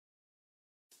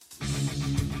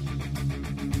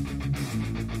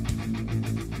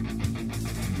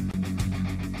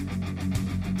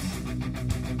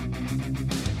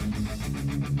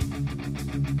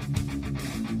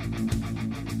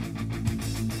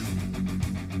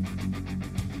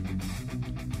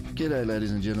G'day, ladies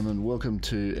and gentlemen. Welcome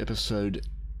to episode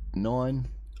 9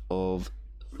 of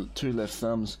Two Left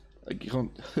Thumbs, a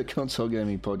console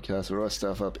gaming podcast where I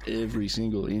stuff up every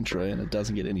single intro and it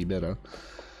doesn't get any better.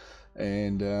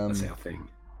 And that's our thing.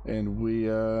 And we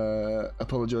are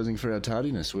apologising for our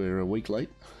tardiness. We're a week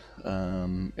late,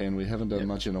 and we haven't done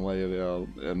much in the way of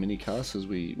our mini casts as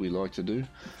we like to do.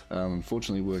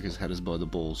 Unfortunately, work has had us by the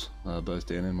balls, both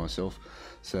Dan and myself.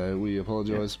 So we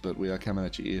apologise, but we are coming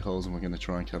at your ear holes, and we're going to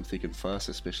try and come thick and fast,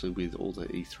 especially with all the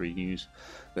E3 news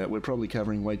that we're probably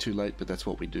covering way too late, but that's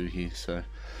what we do here. So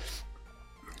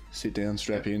sit down,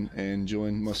 strap in, and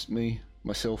join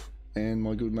myself, and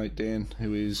my good mate Dan,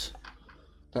 who is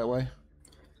that way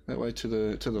to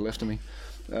the left of me.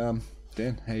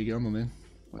 Dan, how you going, my man?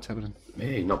 What's happening?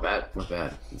 Hey, not bad.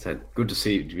 It's good to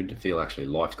see. Good to feel actually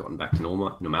life's gotten back to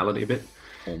normality a bit.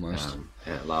 Almost.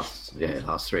 Last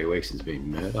 3 weeks has been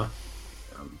murder.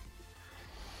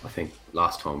 I think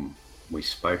last time we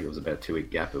spoke, it was about a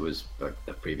 2-week gap. It was like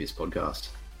the previous podcast,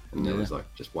 and there was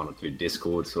like just 1 or 2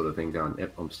 Discord sort of thing going.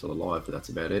 Yep, I'm still alive, but that's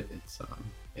about it. It's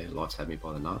life's had me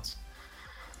by the nuts,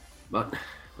 but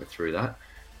we're through that.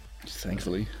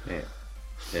 Thankfully.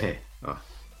 Yeah. Oh,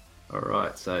 all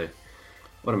right. So,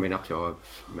 what I've been up to,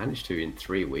 I've managed to in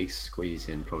 3 weeks squeeze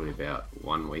in probably about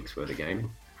 1 week's worth of gaming.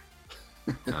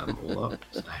 All up.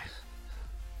 So,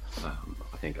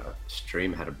 I think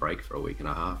stream had a break for a week and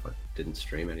a half. I didn't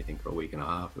stream anything for a week and a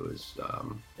half. It was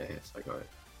it's like I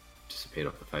disappeared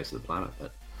off the face of the planet.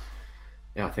 But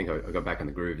yeah, I think I got back in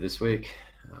the groove this week.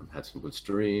 Had some good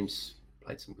streams,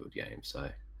 played some good games.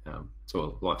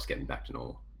 So life's getting back to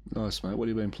normal. Nice, mate. What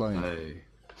have you been playing?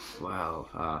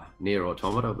 Nier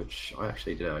Automata, which I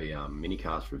actually did a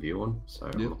mini-cast review on, so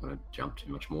I'm not going to jump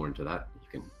too much more into that.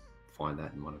 You can find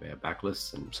that in one of our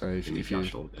backlists. And so if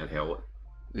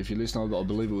you listen, I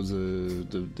believe it was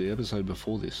the episode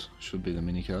before this should be the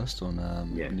mini-cast on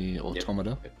Nier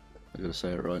Automata. Yep. I've got to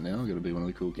say it right now. I've got to be one of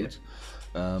the cool kids.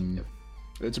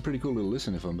 It's a pretty cool little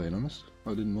listen, if I'm being honest.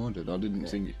 I didn't mind it. I didn't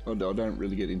think... I don't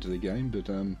really get into the game, but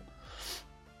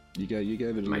you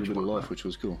gave it a little bit of life, which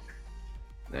was cool.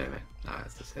 Yeah, man. No,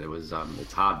 as I said, it was.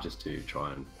 It's hard just to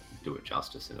try and do it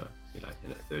justice in a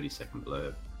 30-second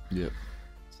blurb. Yep.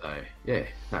 So yeah,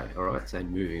 no, all right. So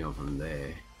moving on from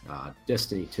there,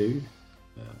 Destiny 2.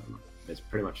 It's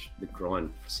pretty much the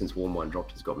grind since Warm Wine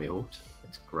dropped has got me hooked.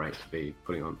 It's great to be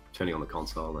turning on the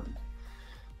console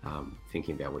and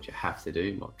thinking about what you have to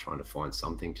do, not trying to find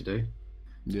something to do.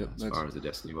 Yeah. As far as the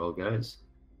Destiny world goes,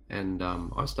 and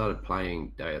I started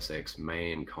playing Deus Ex: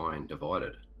 Mankind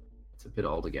Divided. It's a bit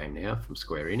older game now from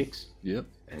Square Enix. Yep.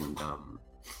 And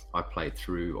I played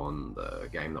through on the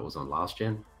game that was on last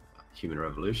gen, Human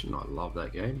Revolution. I love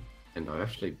that game, and I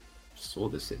actually saw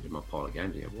this in my pile of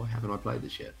games. And why haven't I played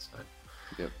this yet? So,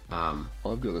 yep.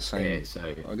 I've got the same. Yeah,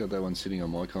 so I got that one sitting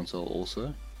on my console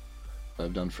also.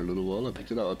 I've done for a little while. I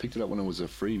picked it up when it was a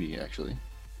freebie actually.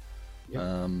 Yep.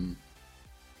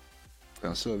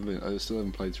 I still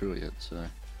haven't played through it yet. So.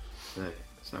 Yeah.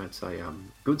 So it's a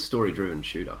good story-driven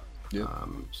shooter. Yep.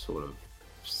 Sort of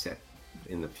set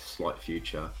in the slight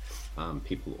future.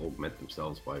 People augment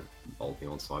themselves by bolting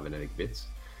on cybernetic bits.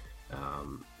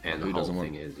 And the whole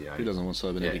thing is, who doesn't want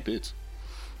cybernetic bits?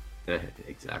 Yeah,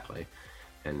 exactly.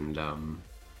 And and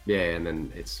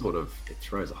then it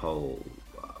throws a whole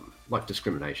like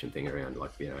discrimination thing around,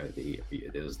 like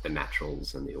there's the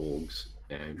naturals and the orgs,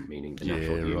 meaning the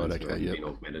natural humans who are being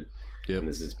augmented. Yep. And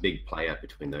there's this big play out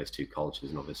between those two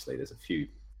cultures, and obviously there's a few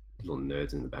little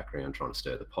nerds in the background trying to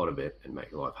stir the pot a bit and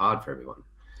make life hard for everyone.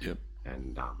 Yep.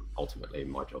 And ultimately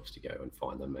my job's to go and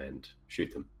find them and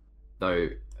shoot them. Though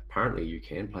apparently you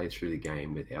can play through the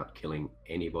game without killing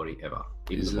anybody ever.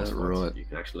 Even Is the boss that fights. right? You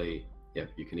can actually,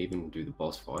 you can even do the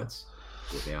boss fights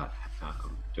without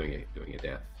doing a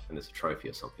death, and there's a trophy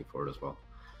or something for it as well.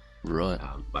 Right.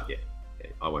 But yeah,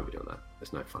 I won't be doing that.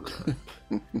 There's no fun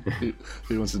in that.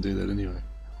 Who wants to do that anyway?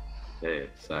 Yeah,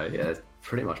 so that's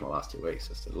pretty much my last 2 weeks.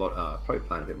 Just a lot, probably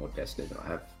playing a bit more Destiny than I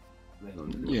have.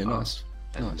 Nice.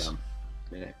 And,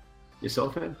 nice.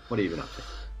 Yourself, man? What have you been up to?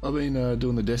 I've been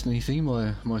doing the Destiny thing.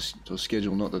 My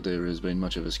schedule, not that there has been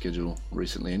much of a schedule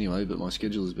recently anyway, but my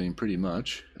schedule has been pretty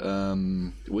much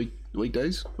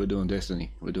weekdays. We're doing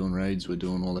Destiny. We're doing raids. We're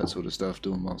doing all that sort of stuff,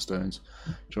 doing milestones,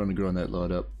 trying to grind that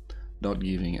light up, not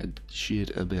giving a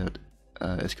shit about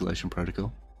Escalation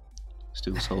Protocol.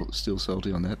 Still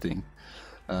salty on that thing.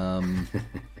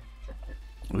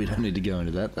 We don't need to go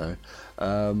into that though.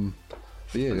 And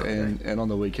on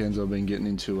the weekends I've been getting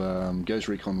into Ghost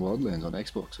Recon Wildlands on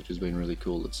Xbox, which has been really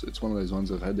cool. It's one of those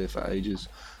ones I've had there for ages.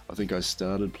 I think I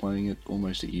started playing it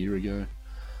almost a year ago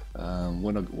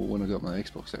when I got my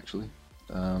Xbox actually.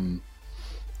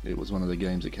 it was one of the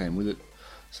games that came with it.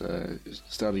 So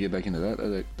started to get back into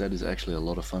that. That is actually a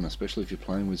lot of fun, especially if you're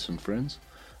playing with some friends.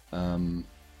 I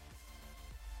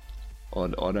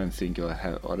don't think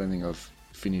I've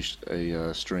finished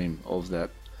a stream of that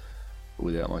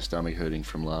without my stomach hurting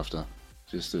from laughter.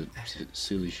 Just the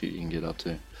silly shit you can get up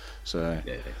to. So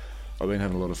Yeah. I've been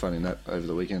having a lot of fun in that over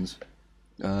the weekends.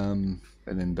 And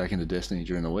then back into Destiny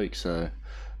during the week. So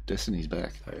Destiny's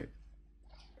back. So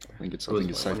I think it's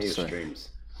one safe of to your say. streams.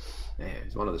 Yeah, it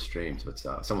was one of the streams. But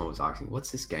someone was asking,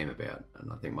 "What's this game about?"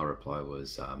 And I think my reply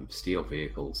was, "Steal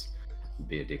vehicles,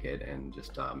 be a dickhead, and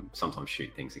just sometimes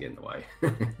shoot things to get in the way."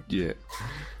 Yeah.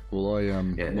 Well,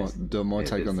 my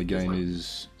take on the game one.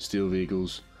 is steal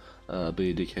vehicles, be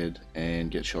a dickhead,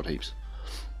 and get shot heaps.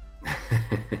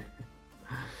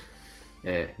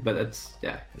 Yeah, but that's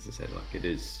as I said, like it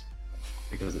is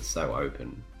because it's so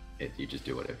open. You just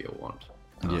do whatever you want.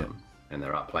 Yeah. And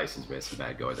there are places where some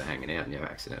bad guys are hanging out, and you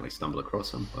accidentally stumble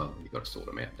across them. Well, you've got to sort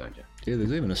them out, don't you? Yeah,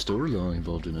 there's even a storyline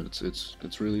involved in it.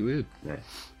 It's really weird. Yeah.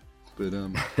 But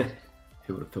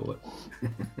Who would have thought?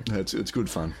 it's good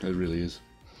fun. It really is.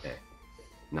 Yeah.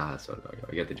 Nah, that's what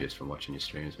I get the gist from watching your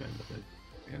streams, man.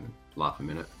 And laugh a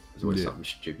minute. There's always something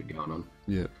stupid going on.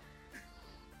 Yeah.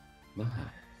 Nah.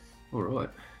 All right.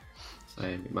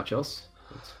 So, much else?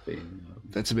 It's been.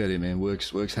 That's about it, man.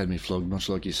 Work's had me flogged, much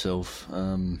like yourself.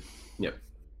 Yep.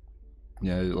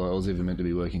 Yeah, I was even meant to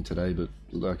be working today, but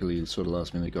luckily, sort of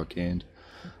last minute, got canned,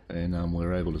 and we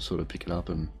were able to sort of pick it up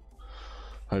and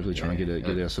hopefully try and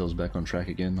get ourselves back on track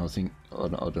again. I think I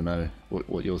don't know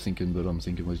what you're thinking, but I'm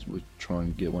thinking we try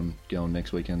and get one going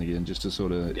next weekend again, just to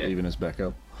sort of even us back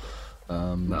up.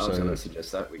 I was going to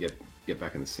suggest that we get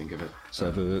back in the sync of it.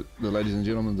 So for the ladies and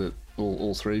gentlemen, that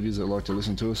all three of you that like to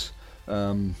listen to us,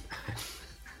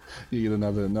 you get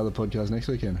another podcast next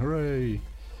weekend. Hooray!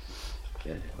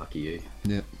 Yeah, lucky you.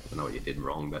 Yeah. I don't know what you did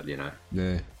wrong, but Yeah.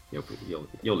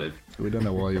 you'll live. We don't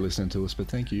know why you're listening to us, but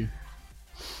thank you.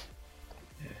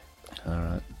 Yeah. All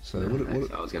right. So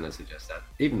I was going to suggest that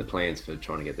even the plans for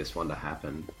trying to get this one to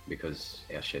happen, because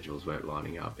our schedules weren't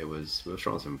lining up, we were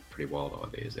trying some pretty wild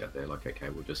ideas out there. Like, okay,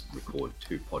 we'll just record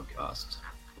 2 podcasts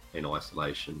in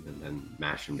isolation and then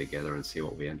mash them together and see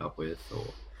what we end up with. Or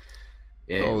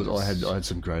I had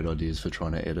some great ideas for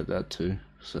trying to edit that too.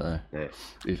 So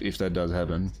if that does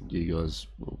happen, you guys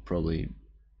will probably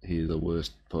hear the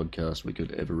worst podcast we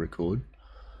could ever record.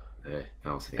 Yeah,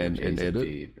 I was thinking, and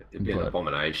edit. It'd be an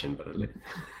abomination,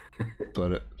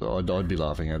 but I'd be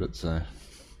laughing at it. So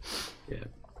yeah,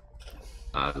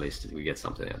 at least we get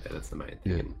something out there. That's the main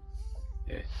thing.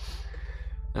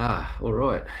 Yeah. All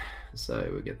right.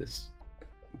 So we get this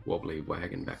wobbly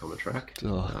wagon back on the track.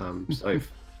 Oh. So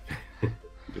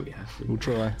do we have to? We'll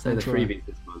try. So freebies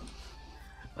this month.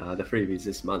 The freebies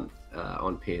this month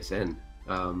on PSN.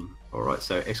 All right.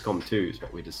 So XCOM 2 is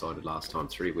what we decided last time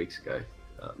 3 weeks ago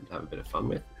to have a bit of fun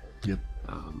with. Yep.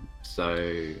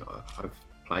 So I've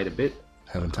played a bit.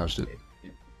 Haven't touched it.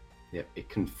 It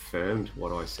confirmed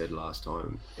what I said last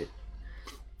time. It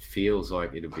feels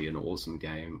like it'll be an awesome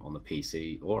game on the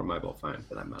PC or a mobile phone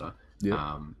for that matter. Yep.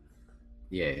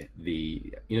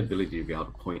 The inability to be able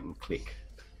to point and click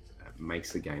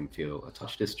makes the game feel a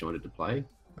touch disjointed to play.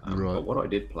 Right. But what I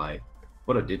did play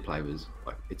was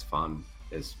like, it's fun.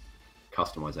 There's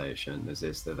customization. There's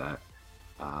this, there's that.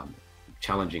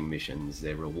 Challenging missions.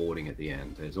 They're rewarding at the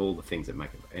end. There's all the things that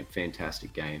make a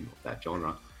fantastic game of that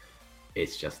genre.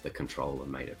 It's just the control that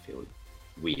made it feel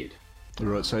weird.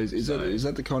 Right. So is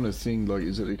that the kind of thing? Like,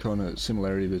 is it the kind of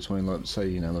similarity between, like,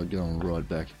 say, like going right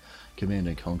back, Command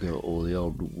and Conquer, or the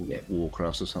old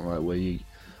Warcrafts or something like that, where you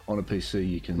on a PC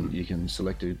you can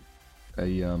select a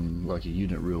like a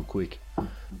unit real quick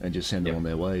and just send them on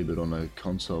their way, but on a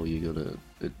console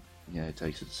it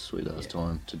takes its sweet ass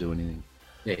time to do anything.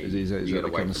 Yeah, is that the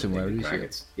kind of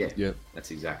similarities? Yeah,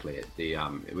 that's exactly it. The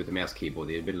with the mouse keyboard,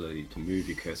 the ability to move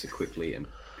your cursor quickly and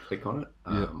click on it,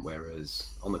 whereas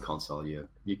on the console you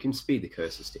can speed the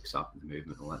cursor sticks up and the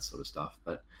movement and all that sort of stuff,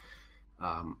 but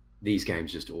these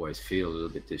games just always feel a little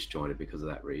bit disjointed because of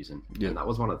that reason. And that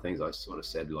was one of the things I sort of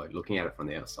said, like, looking at it from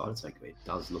the outside, it's like it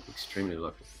does look extremely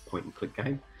like a point and click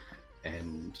game,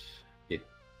 and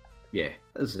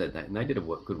as I said, and they did a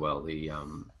good well. The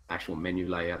actual menu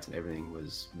layouts and everything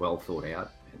was well thought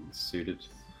out and suited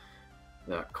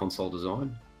the console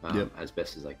design as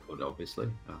best as they could. Obviously,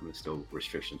 there's still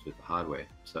restrictions with the hardware,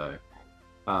 so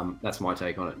that's my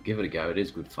take on it. Give it a go. It is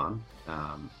good fun.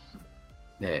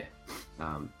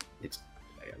 It's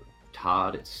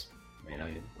hard. It's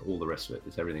all the rest of it.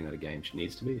 It's everything that a game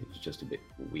needs to be. It's just a bit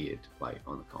weird to play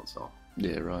on the console.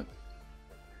 Yeah, right.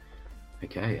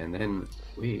 Okay, and then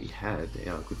we had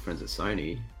our good friends at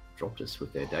Sony dropped us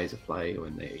with their Days of Play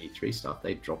and their E3 stuff.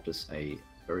 They dropped us a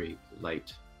very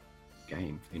late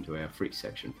game into our free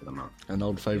section for the month. An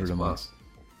old favourite of mine.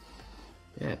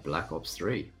 Yeah, Black Ops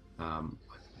 3. I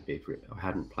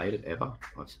hadn't played it ever.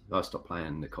 I stopped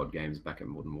playing the COD games back in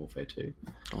Modern Warfare 2.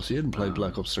 Oh, so you hadn't played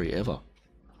Black Ops 3 ever?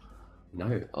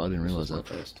 No. I didn't realise that.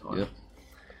 My first time. Yep.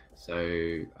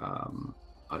 So,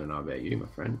 I don't know about you, my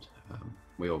friend.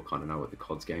 We all kind of know what the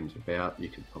COD's game's about. You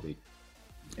could probably...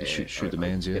 shoot the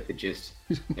mans, yeah. Get the gist.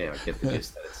 Yeah, I get the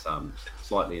gist that it's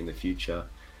slightly in the future,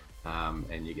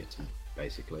 and you get to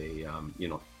basically,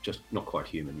 you're not quite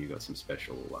human. You've got some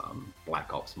special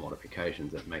Black Ops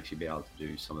modifications that makes you be able to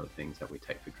do some of the things that we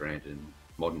take for granted in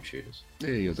modern shooters.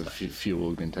 Yeah, you got the few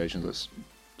augmentations,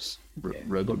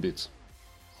 robot bits.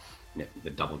 Yeah, the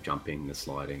double jumping, the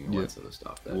sliding, all that sort of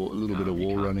stuff. That, a little bit of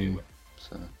wall running.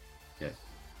 So.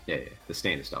 Yeah, the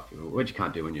standard stuff. What you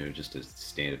can't do when you're just a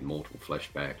standard mortal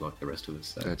flesh bag like the rest of us.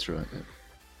 So. That's right. Yeah.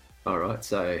 All right,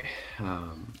 so...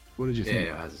 what did you think?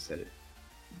 Yeah, as I said,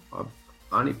 I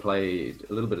only played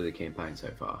a little bit of the campaign so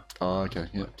far. Oh, okay,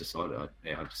 yeah. I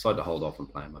decided to hold off on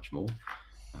playing much more,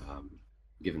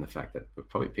 given the fact that we'll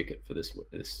probably pick it for this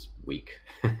week.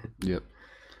 Yep.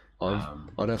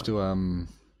 I'd have to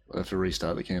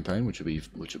restart the campaign, which would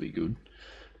be good,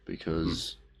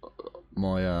 because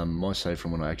my save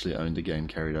from when I actually owned the game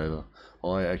carried over.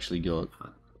 I actually got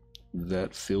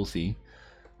that filthy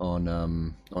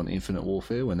on Infinite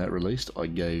Warfare when that released. I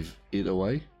gave it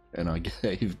away, and I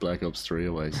gave Black Ops 3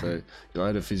 away. So I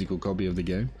had a physical copy of the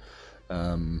game.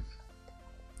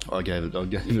 I gave it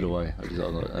away. I was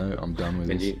like, oh, I'm done with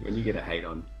this. When you get a hate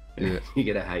on, you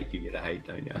get a hate,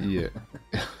 don't you? Yeah.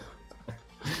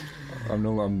 I'm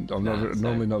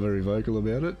normally not very vocal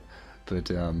about it, but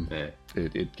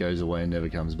it goes away and never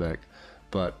comes back.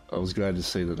 But I was glad to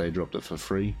see that they dropped it for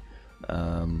free.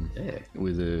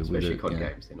 Especially COD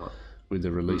games, they're not. With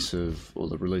the release of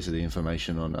the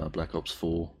information on Black Ops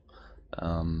 4,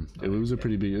 it was a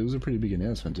pretty big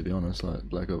announcement, to be honest. Like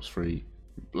Black Ops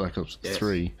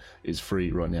 3 is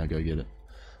free right now. Go get it.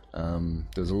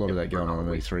 There's a lot of that going on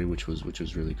E3, which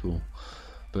was really cool.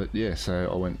 But yeah, so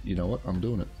I went, you know what, I'm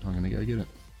doing it. I'm going to go get it.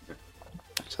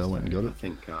 So I went and got it.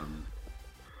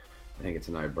 I think it's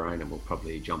a no-brainer. We'll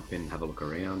probably jump in, have a look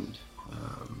around.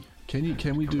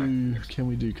 Can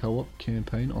we do co-op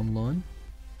campaign online?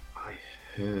 I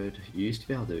heard you used to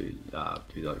be able to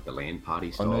do like the LAN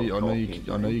party style. I know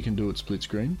you can do it split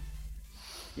screen.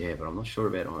 Yeah, but I'm not sure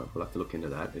about it. We'll have to look into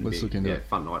that. Let's look into it.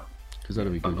 Fun night. Because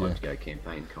that'll be fun good. Night to go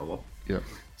campaign co-op. Yep.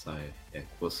 So yeah,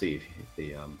 we'll see if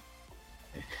the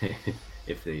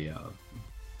if the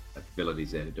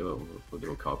ability's there to do it. We'll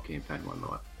do a co-op campaign one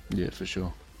night. Yeah, for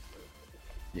sure.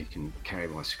 You can carry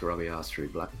my scrubby ass through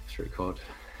COD.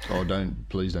 Oh,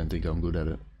 please don't think I'm good at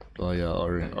it. I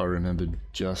remembered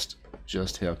just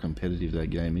how competitive that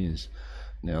game is.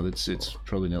 Now it's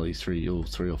probably nearly 3 or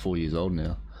 4 years old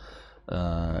now.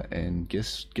 And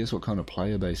guess what kind of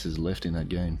player base is left in that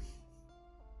game?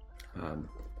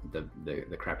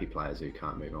 The crappy players who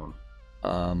can't move on.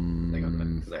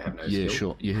 They have no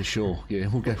skill. Sure. Yeah,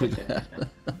 we'll go with that.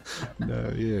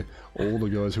 No, yeah, all the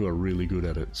guys who are really good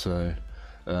at it. So,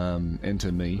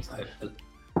 enter me,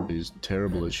 who's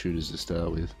terrible at shooters to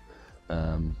start with.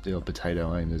 The old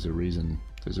potato aim. There's a reason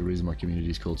my community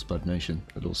is called Spud Nation.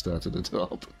 It all starts at the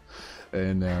top,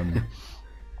 and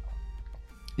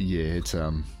yeah,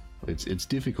 it's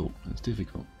difficult. It's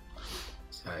difficult.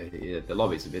 So yeah, the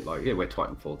lobby's a bit like where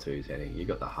Titanfall 2 is heading. You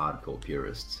got the hardcore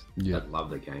purists that love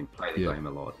the game, play the game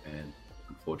a lot, and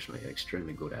unfortunately are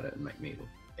extremely good at it and make me look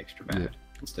extra bad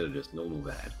instead of just normal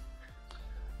bad.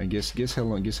 And guess how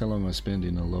long I spend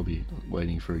in a lobby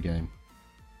waiting for a game?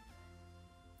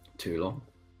 Too long?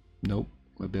 Nope,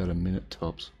 about a minute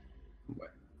tops.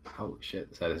 Holy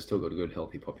shit! So they've still got a good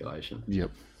healthy population.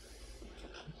 Yep.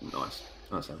 Nice.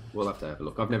 We'll have to have a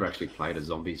look. I've never actually played a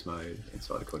zombies mode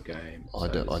inside a COD game. I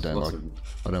don't like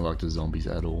the zombies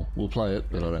at all. We'll play it,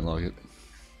 but I don't like it.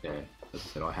 Yeah, as I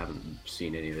said, I haven't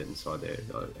seen any of it inside there.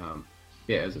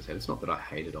 As I said, it's not that I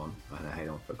hate on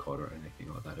for COD or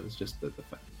anything like that. It was just the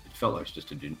fact it felt like it's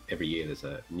just every year there's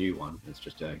a new one. It's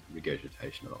just a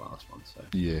regurgitation of the last one. So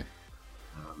yeah,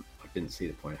 I didn't see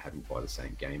the point of having to buy the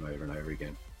same game over and over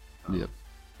again. Yep.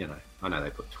 You know, I know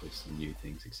they put twists and new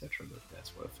things, etc., but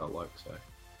that's what it felt like. So,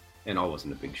 and I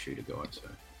wasn't a big shooter guy, so.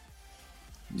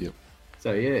 Yep.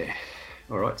 So yeah,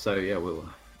 all right. So yeah, we'll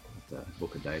have to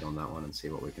book a date on that one and see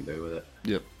what we can do with it.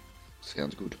 Yep.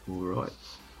 Sounds good. All right.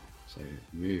 So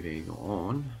moving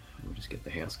on, we'll just get the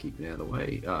housekeeping out of the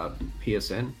way.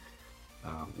 PSN,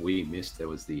 we missed.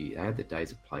 They had the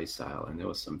Days of Play sale, and there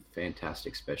was some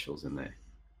fantastic specials in there.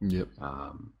 Yep.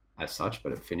 as such,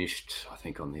 but it finished, I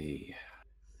think, on the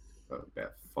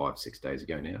about 5-6 days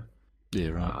ago now. Yeah,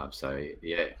 right. So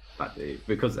yeah, but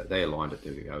because they aligned it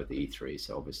to go with the E3,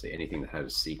 so obviously anything that had a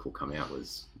sequel come out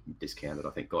was discounted. I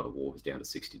think God of War was down to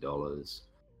 $60.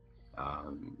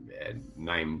 And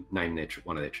name their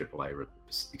one of their AAA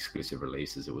exclusive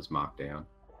releases, it was marked down.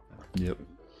 Yep.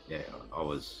 Yeah, I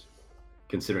was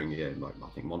considering. Yeah, like I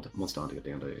think Monster Hunter got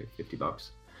down to $50.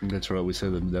 That's right. We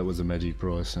said that was a magic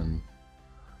price, and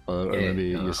I remember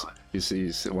you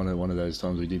see one of those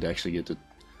times we did actually get to.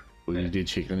 We did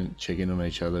check in on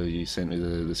each other. You sent me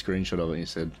the screenshot of it, and you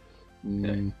said,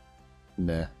 "Nah."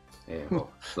 Yeah, well,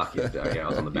 lucky. I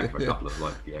was on the back of a couple of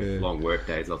long work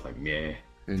days. I was like, yeah.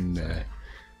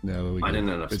 No, I didn't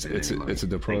end up spending it's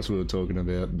the price we were talking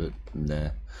about, but nah.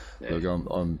 Yeah. Look,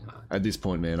 I'm at this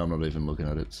point, man. I'm not even looking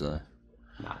at it. So,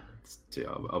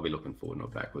 I'll be looking forward,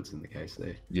 not backwards, in the case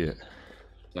there. Yeah.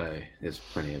 So there's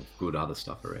plenty of good other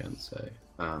stuff around. So,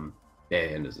 and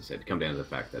as I said, come down to the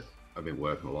fact that I've been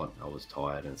working a lot. I was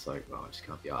tired, and it's like, I just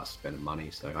can't be asked spending money.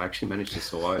 So I actually managed to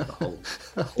survive the whole.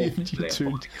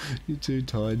 You're too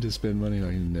tired to spend money.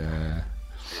 Like, nah.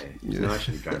 Yeah, it's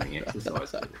actually draining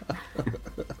exercise.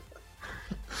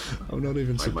 I'm not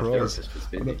even surprised.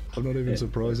 I'm not even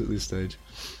surprised at this stage.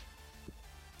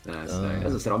 So,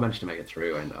 as I said, I managed to make it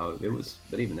through, and it was.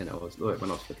 But even then, when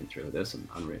I was flicking through, there's some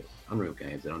unreal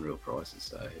games at unreal prices.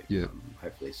 So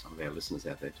hopefully, some of our listeners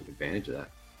out there took advantage of that.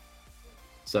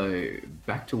 So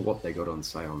back to what they got on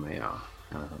sale now.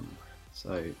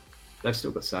 So they've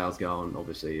still got sales going.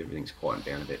 Obviously, everything's quieting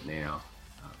down a bit now,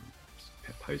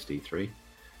 post E3.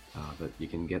 But you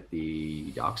can get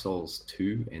the Dark Souls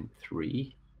 2 and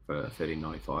 3 for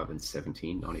 $13.95 and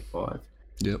 $17.95.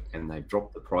 Yep. And they've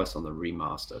dropped the price on the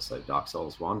remaster. So Dark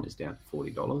Souls 1 is down to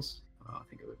 $40. I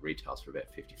think it retails for about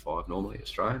 $55 normally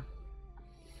Australian.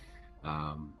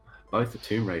 Both the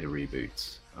Tomb Raider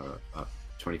reboots are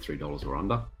 $23 or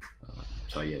under.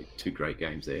 So yeah, two great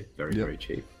games there. Very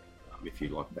cheap. If you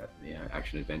like that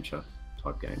action adventure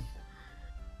type game.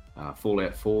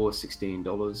 Fallout 4,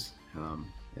 $16.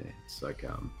 It's like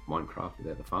Minecraft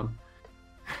without the fun.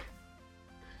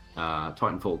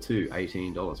 Titanfall 2,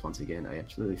 $18. Once again, an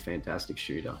absolutely fantastic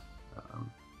shooter,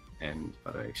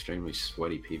 but an extremely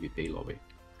sweaty PvP lobby.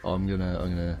 I'm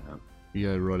gonna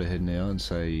go right ahead now and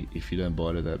say, if you don't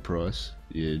buy it at that price,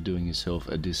 you're doing yourself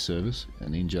a disservice,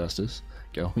 an injustice.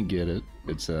 Go and get it.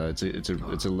 It's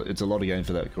a lot of game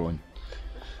for that coin.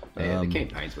 Yeah, the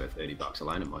campaign's worth $30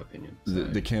 alone, in my opinion. So.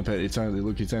 The campaign, it's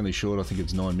only short. I think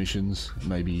it's 9 missions,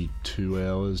 maybe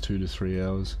 2 to 3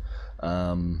 hours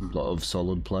of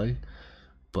solid play.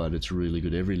 But it's really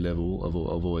good. Every level,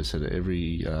 I've always said it,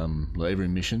 every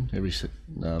mission, every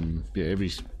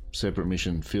separate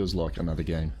mission feels like another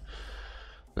game.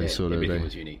 Everything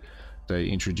was unique. They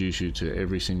introduce you to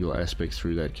every single aspect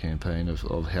through that campaign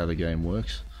of how the game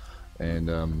works,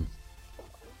 and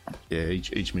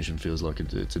each mission feels like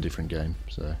it's a different game,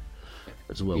 so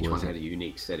it's well worth it. Each one had a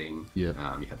unique setting.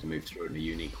 Yeah. You had to move through it in a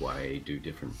unique way, do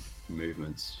different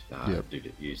movements,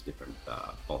 use different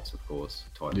bots, of course,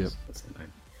 titans, that's their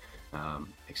name,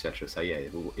 etc. So yeah,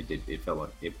 it felt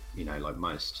like it, like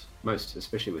most,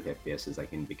 especially with FPSs, they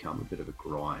can become a bit of a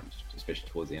grind, especially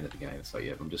towards the end of the game. So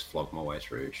yeah, I'm just flogging my way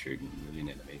through, shooting a million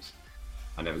enemies.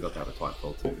 I never got that with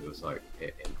Titanfall 2. It was like,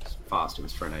 it was fast, it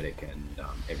was frenetic, and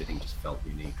everything just felt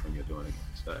unique when you're doing it.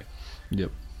 So,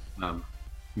 yep.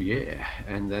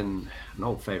 And then an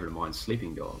old favourite of mine,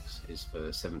 Sleeping Dogs, is for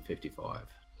 $7.55.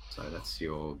 So that's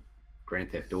your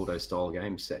Grand Theft Auto style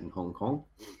game set in Hong Kong.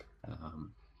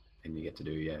 And you get to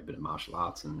do a bit of martial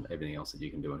arts and everything else that you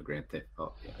can do in a Grand Theft. A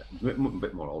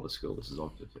bit more older school. This is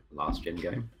obviously the last gen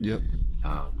game. Yep.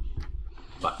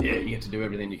 But yeah, you get to do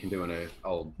everything you can do in an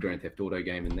old Grand Theft Auto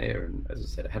game in there. And as I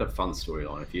said, it had a fun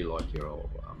storyline. If you like your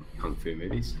old kung fu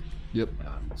movies, yep.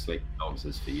 Sleeping Dogs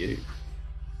is for you.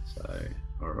 So,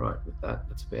 all right, with that,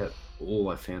 that's about all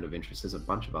I found of interest. There's a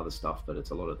bunch of other stuff, but it's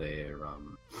a lot of their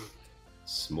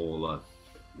smaller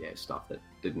stuff that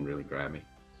didn't really grab me.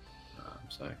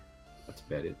 So that's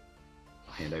about it.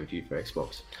 I'll hand over to you for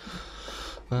Xbox.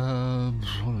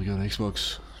 What do we got on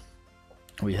Xbox?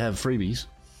 We have freebies.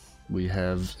 We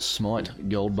have Smite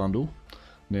Gold Bundle.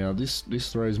 Now this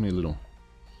throws me a little.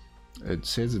 It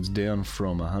says it's down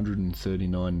from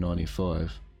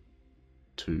 $139.95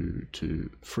 to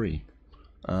free.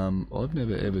 I've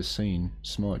never ever seen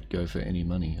Smite go for any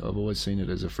money. I've always seen it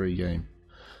as a free game.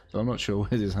 So I'm not sure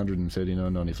where this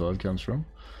 $139.95 comes from.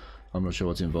 I'm not sure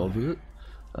what's involved with it.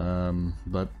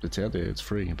 But it's out there. It's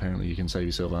free. Apparently you can save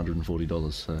yourself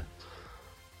 $140. So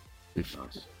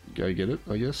go get it,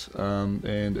 I guess.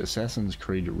 And Assassin's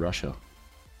Creed Russia.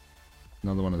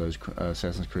 Another one of those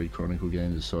Assassin's Creed Chronicle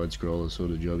games, a side scroller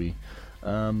sort of jobby.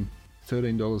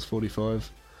 $13.45.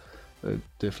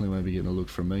 Definitely won't be getting a look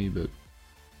from me, but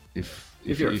if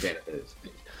you're a fan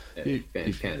of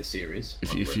the series,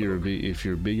 if you're a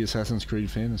big Assassin's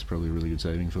Creed fan, it's probably a really good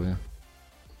saving for you.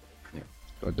 Yeah.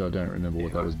 I don't remember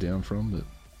what that was down from,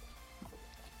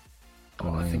 but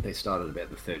I think they started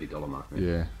about the $30 mark. Right?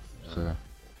 Yeah, so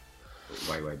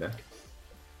way back.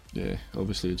 Yeah,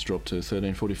 obviously it's dropped to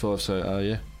 $13.45. So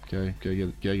yeah, go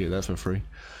get that for free.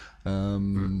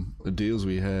 The deals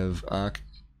we have: Ark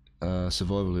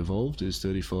Survival Evolved is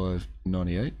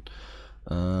 $35.98.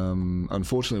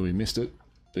 Unfortunately, we missed it,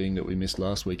 being that we missed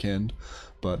last weekend.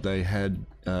 But they had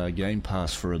Game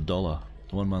Pass for $1,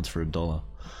 1 month for $1.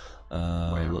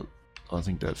 Wow. I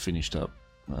think that finished up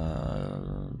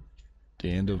the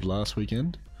end of last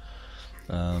weekend.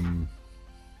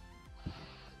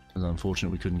 It was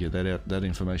unfortunate we couldn't get that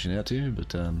information out to you, but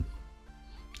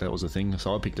that was a thing.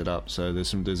 So I picked it up. So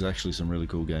there's actually some really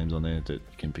cool games on there that you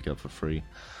can pick up for free.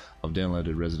 I've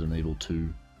downloaded Resident Evil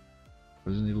 2,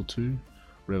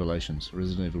 Revelations,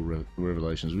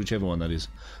 Revelations, whichever one that is,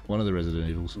 one of the Resident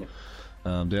Evils. Yeah.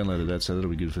 Downloaded that, so that'll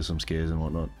be good for some scares and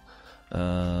whatnot.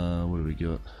 What do we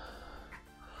got?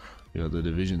 We got the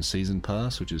Division Season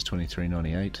Pass, which is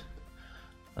 $23.98.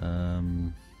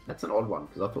 That's an odd one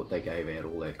because I thought they gave out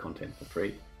all their content for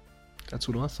free. That's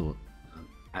what I thought.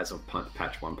 As of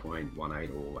patch 1.18 or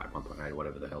 1.8,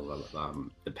 whatever the hell,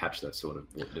 the patch that sort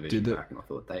of brought Division back, and I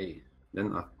thought then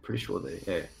I'm pretty sure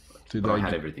I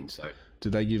had everything. So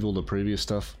did they give all the previous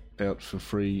stuff out for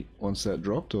free once that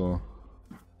dropped, or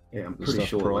yeah, I'm pretty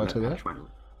sure prior to that?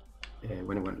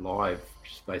 When it went live,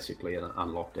 just basically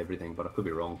unlocked everything, but I could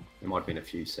be wrong. There might have been a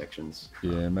few sections.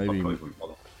 Yeah, maybe.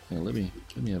 Yeah, let me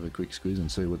have a quick squeeze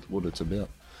and see what it's about.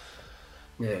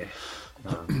 Yeah,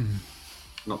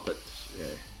 not that.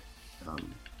 Yeah,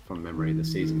 from memory, the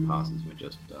season passes were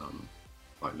just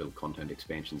like little content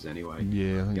expansions anyway.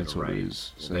 Yeah, I think that's what it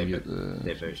is. So you get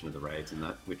their version of the raids and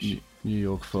that, which New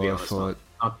York Firefight.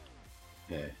 Not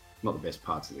the best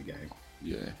parts of the game.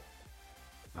 Yeah.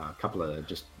 A couple of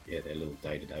just their little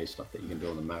day-to-day stuff that you can do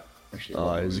on the map.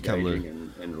 Actually, there's a couple of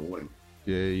and rewarding.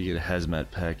 Yeah, you get a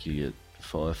hazmat pack, you get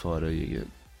firefighter, you get.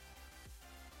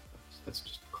 That's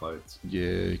just clothes.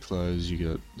 Yeah, clothes. You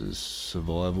got the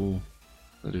survival,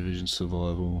 the Division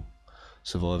survival,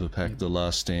 survivor pack, the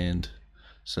Last Stand.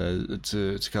 So it's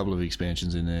a couple of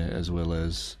expansions in there as well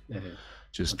as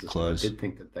just clothes. I did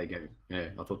think that they gave. Yeah,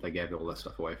 I thought they gave all that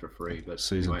stuff away for free. But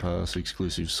season anyway. pass,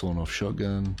 exclusive sawn-off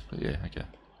shotgun. But yeah, okay.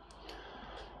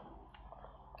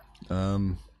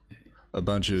 A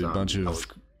bunch of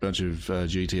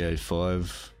GTA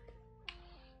 5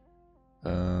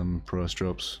 price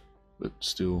drops, but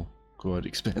still quite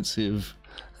expensive.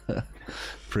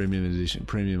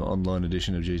 Premium online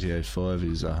edition of GTA 5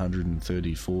 is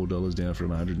 $134, down from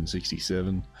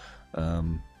 $167.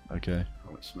 Okay.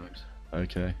 Holy smokes.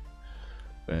 Okay.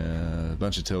 A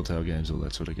bunch of Telltale games, all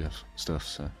that sort of stuff.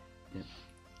 So,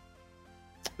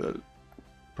 yeah.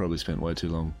 Probably spent way too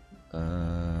long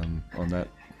on that.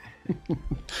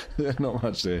 Not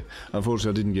much there. Unfortunately,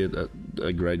 I didn't get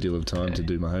a great deal of time to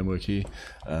do my homework here.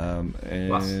 And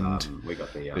plus, we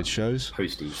got the it shows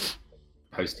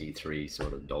posty 3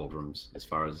 sort of doldrums as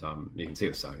far as you can see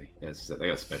with Sony. They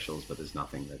got specials, but there's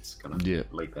nothing that's gonna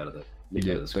leap out of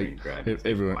the screen.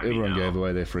 Everyone gave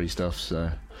away their free stuff,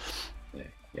 so they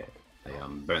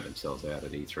burnt themselves out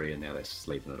at E3 and now they're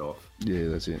sleeping it off. Yeah,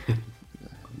 that's it.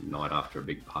 Night after a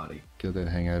big party. Got that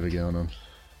hangover going on.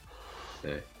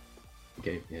 The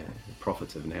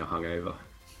profits have now hung over.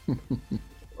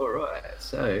 All right,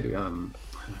 so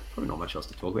probably not much else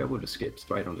to talk about. We'll just skip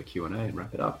straight on to Q&A and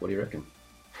wrap it up. What do you reckon?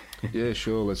 Yeah,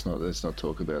 sure. Let's not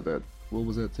talk about that. What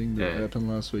was that thing that happened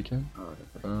last weekend?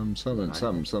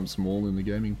 Something small in the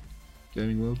gaming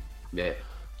world. Yeah,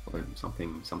 like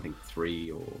something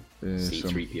 3 or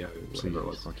C3PO, whatever it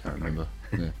was. I can't remember.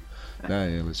 Yeah.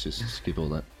 Let's just skip all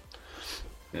that.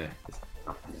 Yeah.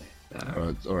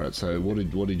 All right. So what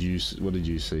did you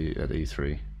see at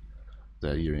E3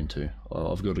 that you're into?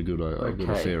 I've got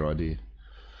a fair idea.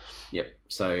 Yep.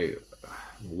 So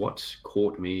what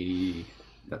caught me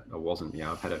that I wasn't,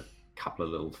 I've had a couple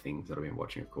of little things that I've been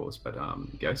watching, of course, but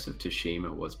Ghost of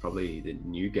Tsushima was probably the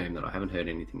new game that I haven't heard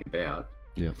anything about.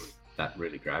 Yeah. That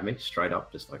really grabbed me straight up,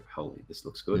 just like, holy, this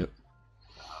looks good. Yep.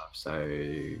 So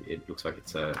it looks like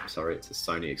it's a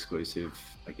Sony exclusive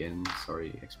again.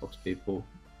 Sorry, Xbox people.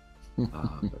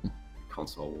 But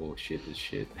console war shit is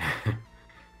shit.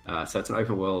 So it's an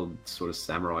open world sort of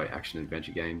samurai action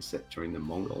adventure game set during the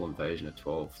Mongol invasion of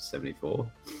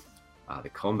 1274. The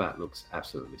combat looks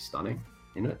absolutely stunning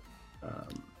in it.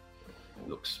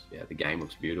 the game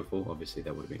looks beautiful. Obviously,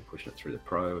 they would have been pushing it through the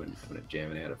Pro and having it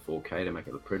jamming out at 4K to make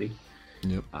it look pretty,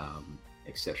 Yep.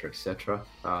 etc., etc.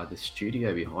 The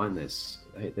studio behind this,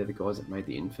 they're the guys that made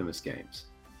the Infamous games.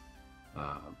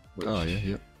 Which Oh yeah,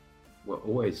 yep. were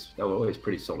always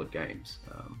pretty solid games.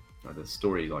 The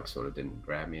story sort of didn't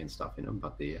grab me and stuff in them,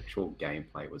 but the actual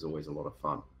gameplay was always a lot of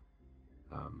fun.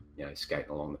 Skating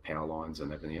along the power lines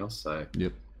and everything else. So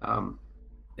Yep.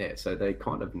 so they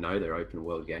kind of know their open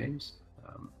world games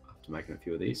after making a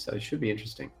few of these, so it should be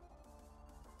interesting.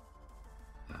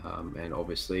 And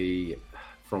obviously,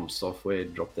 From Software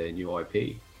dropped their new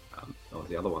IP. That was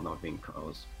the other one that I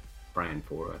was praying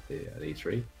for at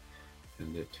E3,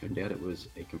 and it turned out it was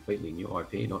a completely new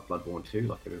IP, not Bloodborne 2,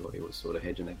 like everybody was sort of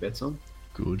hedging their bets on.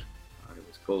 Good. It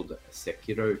was called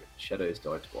Sekiro: Shadows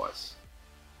Die Twice.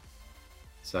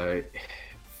 So,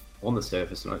 on the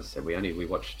surface, and as I said, we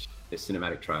watched the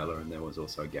cinematic trailer, and there was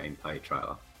also a gameplay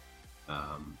trailer.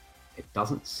 It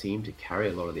doesn't seem to carry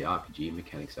a lot of the RPG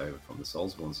mechanics over from the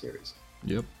Soulsborne series.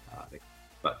 Yep.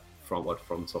 But from what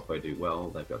From Software do well,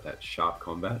 they've got that sharp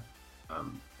combat,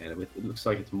 and it looks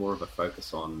like it's more of a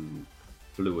focus on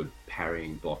fluid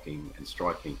parrying, blocking, and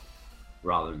striking,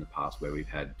 rather than the past where we've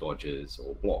had dodges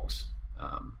or blocks.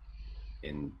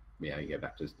 You go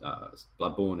back to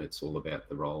Bloodborne, it's all about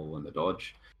the roll and the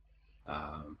dodge.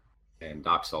 And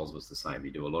Dark Souls was the same.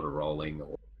 You do a lot of rolling,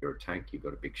 or if you're a tank, you've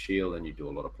got a big shield, and you do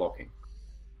a lot of blocking.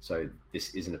 So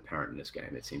this isn't apparent in this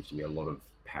game. It seems to be a lot of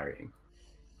parrying.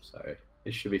 So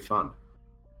this should be fun.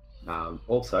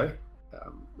 Also,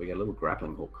 we get a little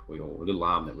grappling hook, or a little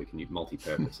arm that we can use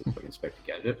multi-purpose if we can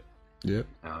spectate it. Yep.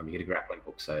 You get a grappling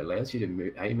hook, so it allows you to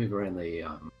move around the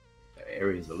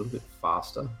areas a little bit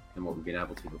faster than what we've been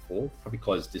able to before. Probably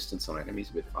close distance on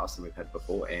enemies a bit faster than we've had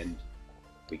before, and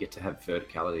we get to have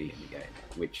verticality in the game,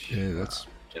 which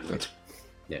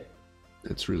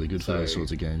that's really good for those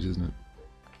sorts of games, isn't it?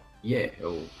 Yeah,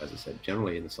 well, as I said,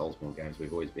 generally in the Soulsborne games,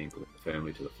 we've always been put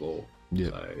firmly to the floor.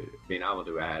 Yeah. So being able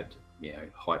to add,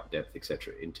 height, depth,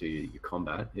 etc., into your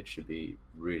combat, it should be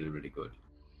really, really good.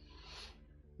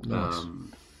 Nice.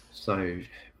 So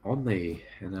and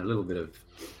a little bit of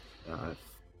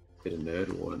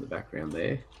nerd lore in the background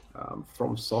there.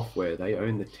 From Software, they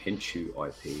own the Tenchu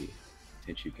IP.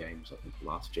 Tenchu games, I think,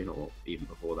 last gen or even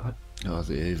before that. Oh,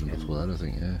 even before that, I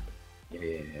think, yeah.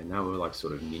 Yeah, and they were like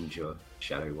sort of ninja,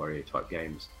 shadow warrior type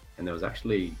games. And there was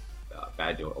actually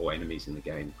bad or enemies in the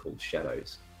game called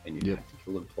shadows, and you had to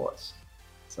kill them twice.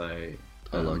 So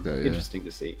I like that. Interesting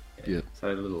to see. Yeah.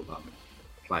 So a little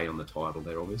play on the title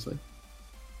there, obviously.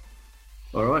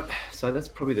 All right, so that's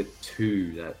probably the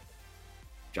two that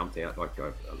jumped out. There's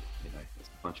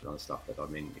a bunch of other stuff that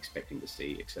I've been expecting to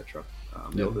see, etc.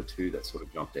 They're the two that sort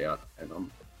of jumped out, and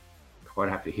I'm quite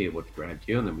happy to hear what grabbed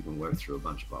you, and then we can work through a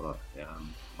bunch of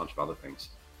other things.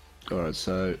 All right,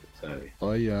 so so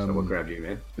what grabbed you,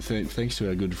 man? Thanks to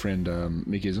our good friend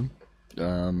Mickism,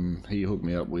 he hooked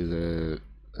me up with a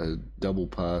double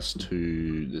pass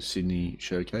to the Sydney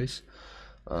showcase,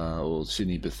 or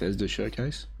Sydney Bethesda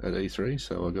showcase at E3.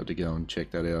 So I got to go and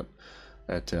check that out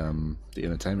at the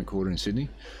Entertainment Quarter in Sydney.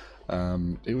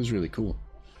 It was really cool.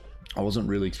 I wasn't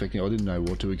really expecting. I didn't know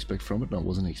what to expect from it, and I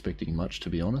wasn't expecting much, to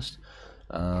be honest.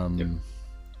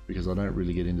 Because I don't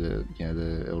really get into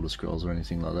the Elder Scrolls or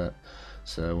anything like that.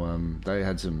 So they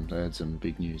had some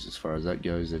big news as far as that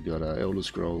goes. They've got Elder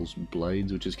Scrolls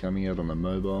Blades, which is coming out on the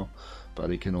mobile, but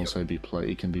it can also be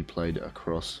played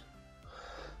across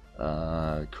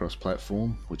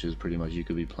cross-platform, which is pretty much you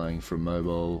could be playing from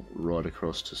mobile right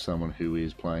across to someone who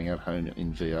is playing at home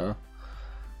in VR.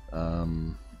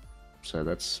 So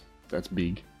that's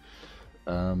big.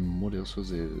 What else was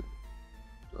there?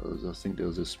 I think there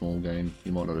was a small game,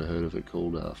 you might not have heard of it,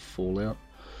 called Fallout.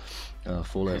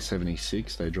 Fallout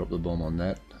 76, they dropped the bomb on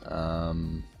that.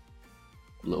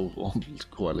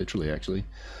 Quite literally, actually.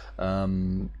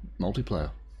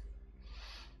 Multiplayer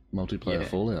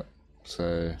Fallout.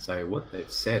 So what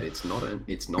they've said, it's not an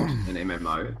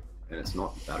MMO, and it's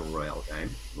not a battle royale game.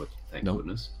 Thank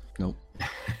goodness. Nope.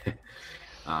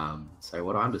 So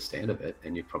what I understand of it,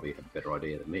 and you probably have a better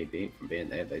idea than me being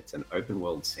there, but it's an open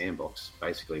world sandbox,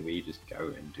 basically, where you just go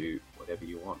and do whatever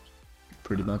you want.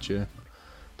 Pretty much, yeah.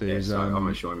 So I'm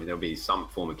assuming there'll be some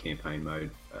form of campaign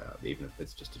mode, even if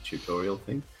it's just a tutorial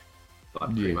thing.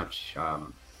 But pretty much,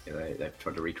 they've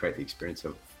tried to recreate the experience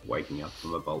of waking up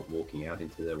from a bolt, walking out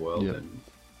into the world, and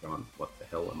going, what the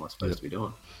hell am I supposed to be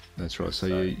doing? That's right.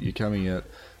 So you're coming out.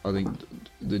 I think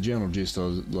the general gist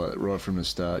was like right from the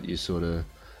start.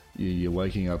 You're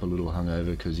waking up a little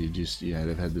hungover because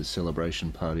they've had the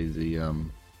celebration party,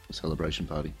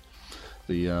 the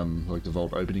the like the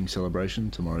vault opening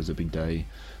celebration. Tomorrow's a big day.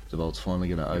 The vault's finally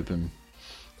going to open,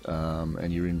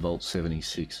 and you're in Vault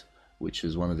 76, which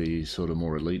is one of the sort of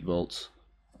more elite vaults.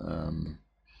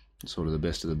 Sort of the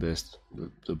best of the best,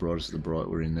 the brightest of the bright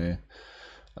were in there,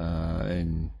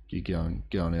 and you're going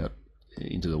out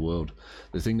into the world.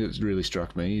 The thing that's really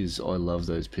struck me is I love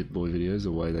those Pip-Boy videos,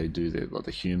 the way they do their, like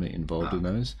the humour involved in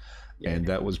those, and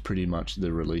that was pretty much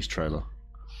the release trailer.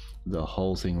 The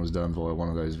whole thing was done via one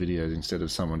of those videos instead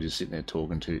of someone just sitting there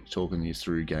talking you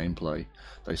through gameplay.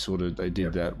 They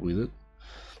did that with it.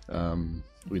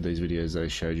 With these videos, they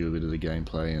showed you a bit of the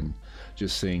gameplay, and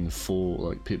just seeing four,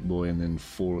 like Pip-Boy and then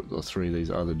four or three of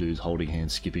these other dudes holding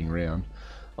hands skipping around.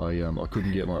 I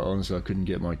couldn't get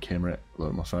my camera,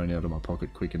 like my phone, out of my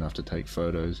pocket quick enough to take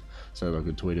photos so that I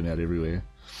could tweet them out everywhere.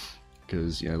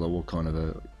 Because like what kind of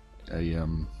a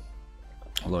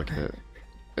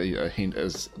hint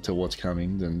as to what's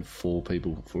coming than four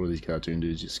of these cartoon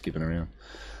dudes just skipping around.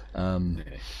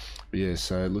 Yeah,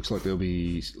 so it looks like there'll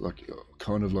be like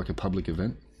kind of like a public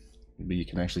event, but you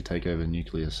can actually take over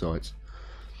nuclear sites.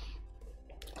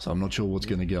 So I'm not sure what's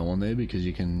going to go on there, because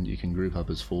you can group up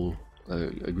as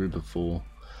a group of four,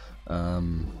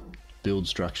 build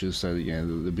structures so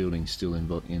that the building's still in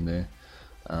there,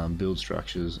 build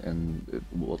structures and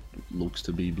what looks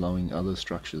to be blowing other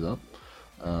structures up,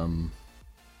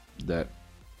 that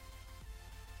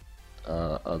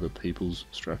other people's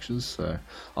structures. So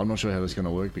I'm not sure how that's going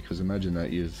to work, because imagine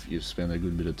that you've spent a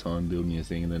good bit of time building your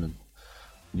thing and then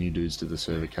new dudes to the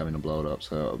server come in and blow it up.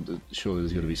 So surely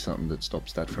there's got to be something that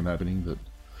stops that from happening. But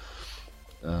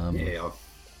I've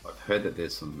heard that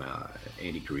there's some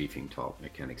anti-griefing type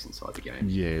mechanics inside the game.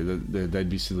 Yeah, they'd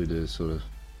be silly to sort of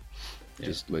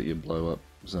just let you blow up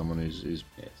someone who's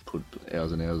put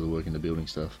hours and hours of work into building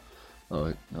stuff. All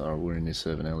right, we're in this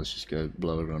server now, let's just go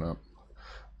blow everyone up.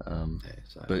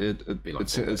 But it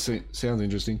sounds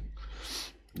interesting.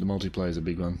 The multiplayer is a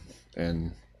big one,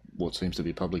 and what seems to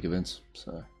be public events.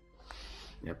 So,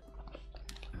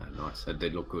 nice. It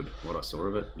did look good. What I saw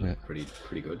of it, pretty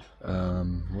good.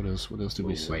 What else did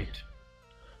we see?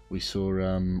 We saw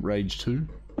Rage 2.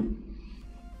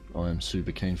 I am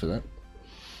super keen for that.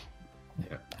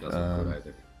 Yeah, doesn't look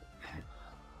good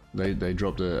either. They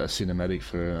dropped a cinematic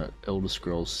for Elder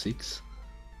Scrolls 6.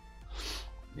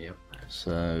 Yep.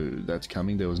 So that's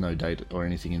coming. There was no date or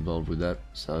anything involved with that,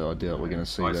 so I doubt we're going to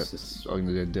see that. I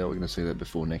doubt we're going to see that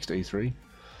before next E3.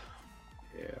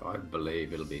 Yeah, I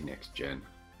believe it'll be next gen,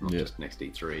 not just next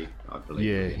E3. I believe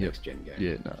it'll be a next gen game.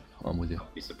 Yeah, no, I'm with you.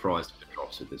 I'd be surprised if it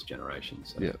drops with this generation.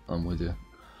 So. Yeah, I'm with you.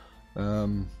 A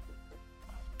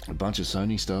bunch of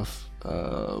Sony stuff.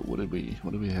 What did we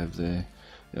have there?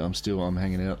 Yeah, I'm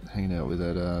hanging out with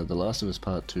that. The Last of Us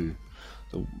Part 2.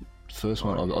 The first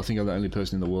one, I think I'm the only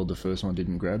person in the world the first one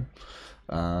didn't grab.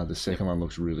 The second one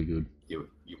looks really good. You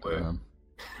were.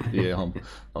 Yeah,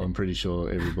 I'm pretty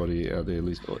sure everybody out there,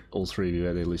 all three of you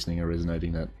out there listening, are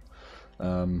resonating that.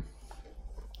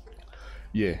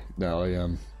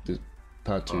 The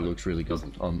Part 2 looks really good.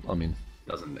 I'm in.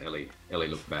 Doesn't Ellie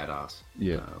look badass?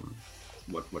 Yeah.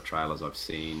 What trailers I've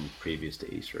seen previous to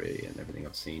E3 and everything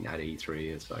I've seen at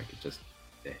E3, it's like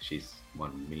she's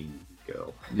one mean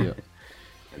girl. Yeah.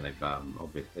 And they've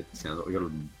it sounds like we've got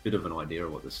a bit of an idea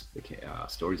of what the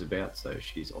story's about. So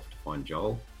she's off to find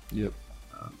Joel. Yep.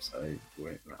 So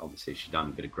obviously she's done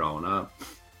a bit of growing up,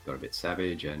 got a bit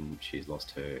savage, and she's lost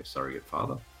her surrogate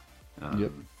father.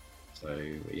 Yep. So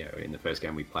in the first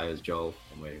game we play as Joel,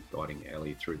 and we're guiding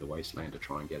Ellie through the wasteland to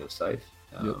try and get her safe.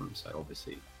 So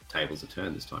obviously tables are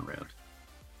turned this time around.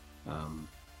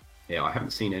 I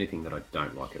haven't seen anything that I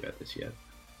don't like about this yet.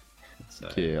 So,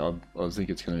 I think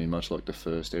it's going to be much like the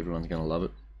first. Everyone's going to love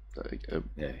it.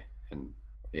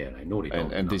 Naughty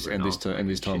Dog. And this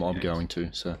time I'm going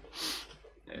to. So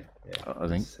I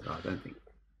think. I don't think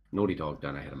Naughty Dog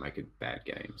don't know how to make a bad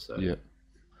game. So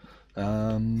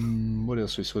what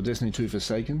else we saw? Destiny 2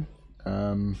 Forsaken.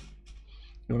 You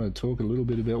want to talk a little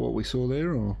bit about what we saw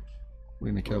there, or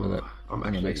we're going to cover that on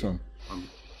the next one? I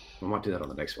might do that on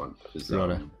the next one.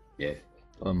 Righto.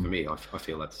 For me, I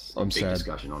feel that's a big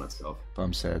discussion on itself.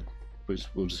 I'm sad.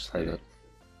 We'll just say that.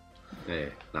 Yeah,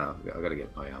 no, I've got to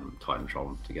get my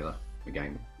Titantrol together. The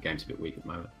game's a bit weak at the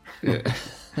moment. Yeah.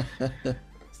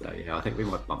 So I think we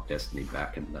might bump Destiny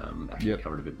back and actually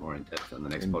cover it a bit more in depth on the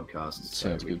next podcast.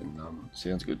 Sounds good.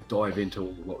 Sounds good. Dive into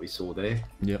what we saw there.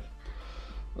 Yep.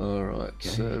 All right. Okay.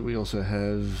 So we also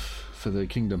have, for the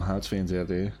Kingdom Hearts fans out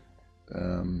there,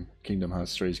 Kingdom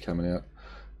Hearts 3 is coming out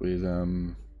with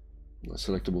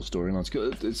selectable storylines.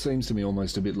 It seems to me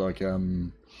almost a bit like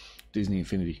Disney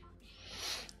Infinity.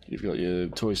 You've got your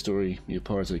Toy Story, your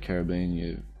Pirates of the Caribbean,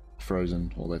 your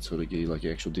Frozen, all that sort of gear, like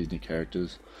actual Disney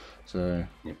characters. So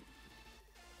Yep.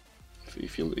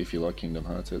 if you like Kingdom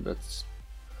Hearts, it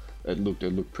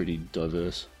looked pretty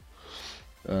diverse.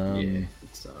 Yeah,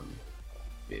 it's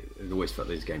it always felt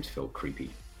these games felt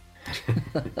creepy.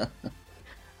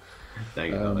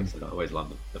 Don't get me wrong, like I said, I always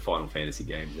loved the Final Fantasy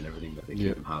games and everything, but the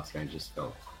Kingdom Hearts games just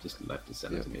felt left to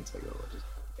center to me. It's like, oh, just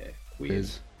weird.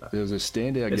 There was a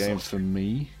standout game for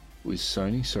me with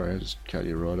Sony. Sorry, I just cut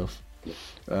you right off. Yep.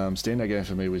 Standout game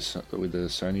for me with the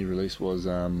Sony release was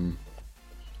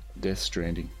Death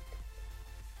Stranding.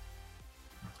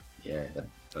 Yeah, that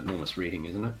enormous reading,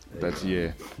 isn't it? That's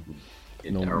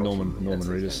Norman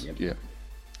Reedus. Yep.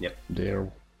 Yep.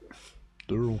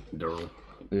 Daryl.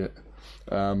 Yeah.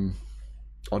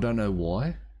 I don't know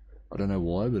why, but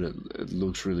it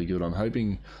looks really good. I'm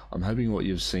hoping what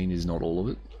you've seen is not all of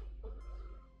it,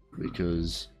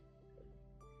 because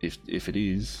if it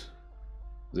is,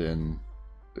 then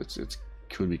it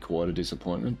could be quite a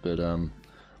disappointment. But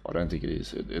I don't think it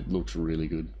is. It looks really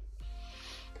good.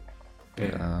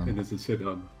 Yeah, and as I said,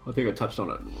 I think I touched on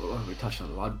it. We touched on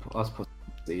it last podcast.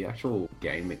 The actual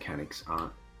game mechanics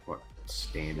aren't what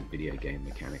standard video game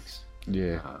mechanics.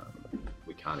 Yeah.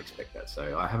 We can't expect that.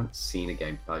 So I haven't seen a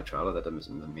gameplay trailer. That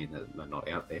doesn't mean that they're not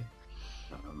out there.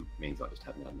 Means I just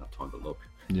haven't had enough time to look.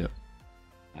 Yeah.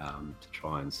 To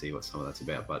try and see what some of that's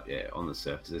about. But yeah, on the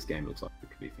surface, this game looks like it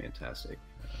could be fantastic.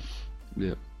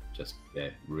 Yeah. Just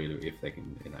really, if they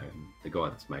can, and the guy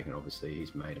that's making it, obviously,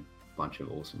 he's made a bunch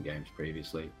of awesome games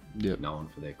previously. Yeah. Known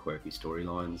for their quirky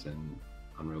storylines and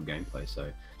unreal gameplay.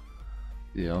 So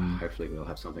yeah, hopefully we'll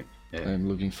have something. Yeah. I'm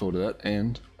looking forward to that.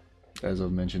 And as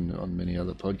I've mentioned on many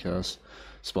other podcasts,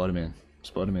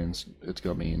 Spider-Man's it's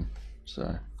got me in.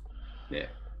 So yeah,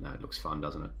 no, it looks fun,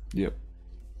 doesn't it? Yep.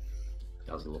 It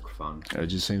does look fun. It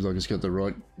just seems like it's got the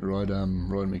right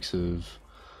mix of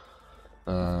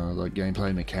like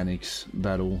gameplay mechanics,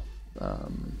 battle,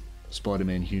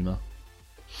 Spider-Man humor,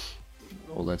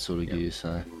 all that sort of gear.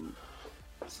 So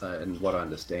and what I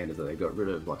understand is that they got rid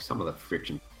of like some of the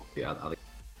friction,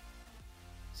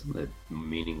 some of the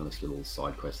meaningless little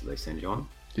side quests that they send you on.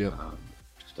 Yep.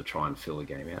 Just to try and fill the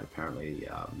game out. Apparently,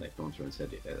 they've gone through and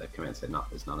said they've come out and said no,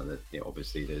 there's none of that.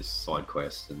 Obviously, there's side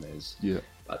quests and there's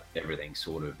but everything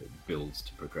sort of builds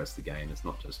to progress the game. It's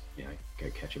not just go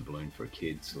catch a balloon for a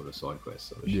kid sort of side quest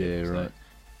sort of shit. Yeah, right.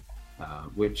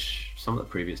 Which some of the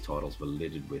previous titles were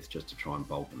littered with just to try and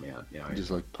bulk them out.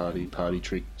 Just like party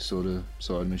trick sort of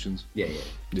side missions. Yeah.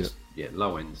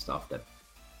 Low end stuff that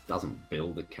doesn't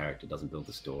build the character, doesn't build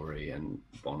the story, and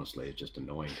honestly, it's just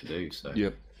annoying to do. So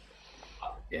yep.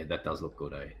 Yeah, that does look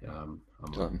good, eh? I'm a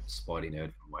Spidey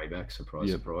nerd from way back. Surprise.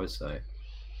 So,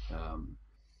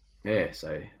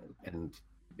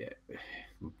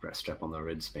 strap on the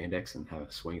red spandex and have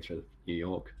a swing through New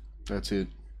York. That's it.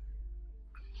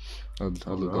 I'd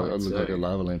look like a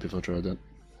lava lamp if I tried that.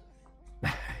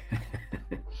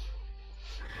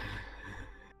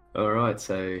 All right,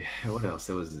 so what else?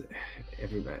 There was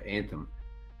everybody Anthem.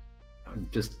 I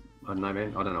don't know,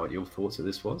 man. I don't know what your thoughts of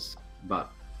this was,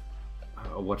 but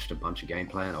I watched a bunch of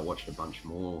gameplay and I watched a bunch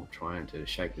more trying to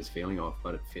shake this feeling off.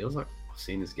 But it feels like I've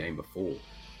seen this game before.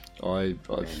 It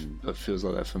feels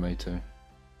like that for me too.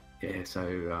 Yeah. So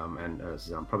and as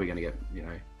I'm probably going to get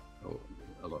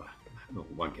a lot.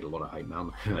 Won't get a lot of hate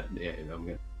mail, but yeah, I'm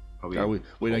going to probably.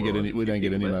 We don't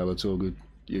get any mail. It's all good.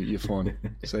 You're fine.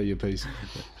 Say your piece.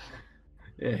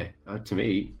 Yeah, to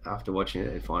me, after watching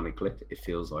it finally clicked. It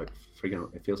feels like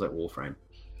Warframe,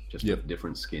 just with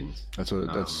different skins. That's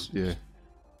what. Yeah.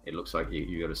 It looks like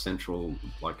you got a central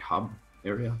like hub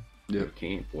area,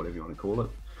 camp, whatever you want to call it,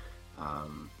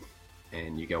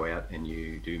 and you go out and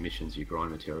you do missions, you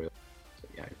grind material. So,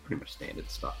 pretty much standard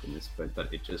stuff in this, but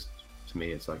it just. To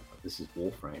me, it's like this is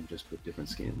Warframe just with different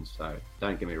skins. So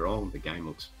don't get me wrong, the game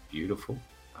looks beautiful.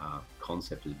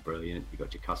 Concept is brilliant. You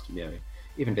got your custom,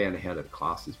 even down to how the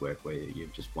classes work, where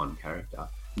you've just one character,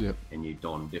 and you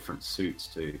don different suits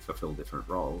to fulfill different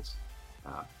roles.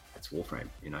 That's Warframe.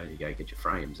 You go get your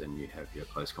frames, and you have your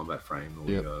close combat frame,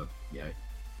 or your,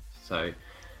 So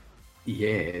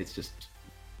it's just.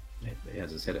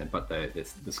 As I said, but the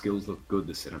skills look good,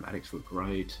 the cinematics look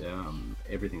great,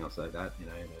 everything else like that.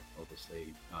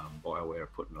 Obviously, BioWare are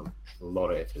putting a lot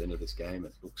of effort into this game.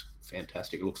 It looks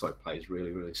fantastic. It looks like it plays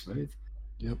really, really smooth.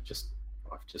 Yep.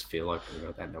 I just feel like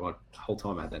the whole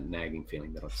time I had that nagging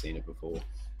feeling that I've seen it before.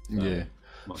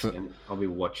 I'll be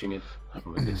watching it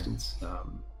from a distance.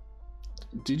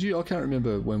 Did you? I can't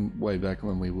remember way back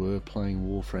when we were playing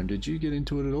Warframe. Did you get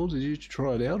into it at all? Did you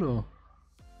try it out or?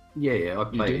 Yeah, I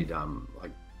played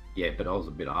but I was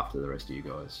a bit after the rest of you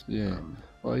guys. Yeah,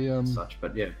 such,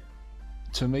 but yeah.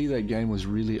 to me, that game was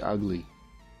really ugly.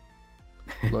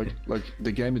 Like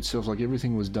the game itself, like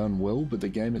everything was done well, but the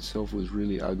game itself was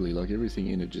really ugly. Like everything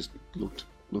in it just looked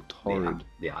horrid.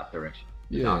 The art direction.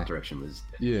 Yeah. The art direction was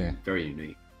very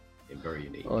unique. Yeah, very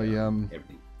unique.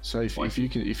 Everything. So if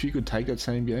you could take that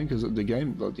same game, because the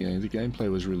game, like, you know, the gameplay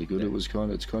was really good. It was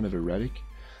it's kind of erratic.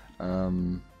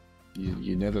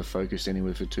 You never focused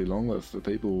anywhere for too long. Like, for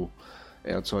people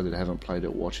outside that haven't played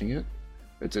it, watching it,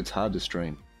 it's hard to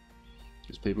stream.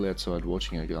 There's people outside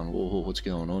watching it going, "Whoa, what's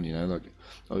going on?" You know, like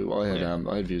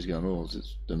I had viewers going, "Oh,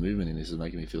 the movement in this is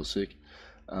making me feel sick."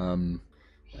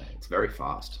 It's very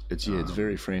fast. It's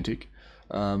very frantic.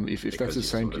 If that's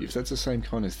the same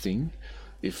kind of thing,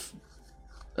 if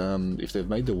they've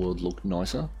made the world look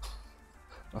nicer,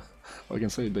 I can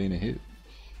see it being a hit.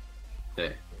 Yeah.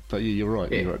 But yeah, you're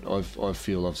right. Yeah. You're right. I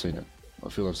feel I've seen it. I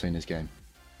feel I've seen this game.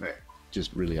 Right.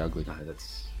 Just really ugly. No,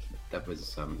 that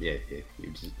was they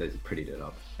prettied it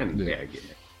up. And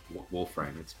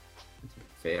Warframe, it's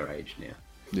a fair age now.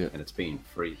 Yeah. And it's been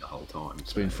free the whole time.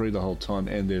 It's been free the whole time,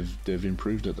 and they've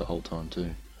improved it the whole time too.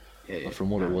 Yeah. From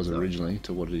what it was originally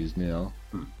to what it is now.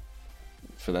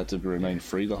 For that to remain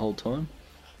free the whole time,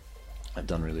 they've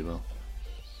done really well.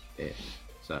 Yeah.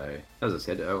 So as I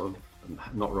said, I'm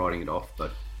not writing it off,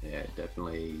 but yeah,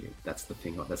 definitely that's the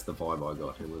thing. That's the vibe I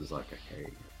got. It was like, okay,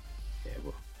 yeah,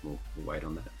 we'll wait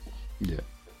on that. Yeah.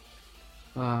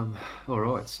 All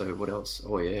right. So what else?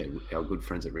 Oh yeah, our good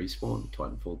friends at Respawn,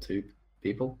 Titanfall 2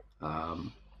 people,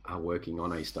 are working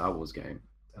on a Star Wars game.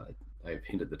 They've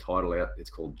hinted the title out. It's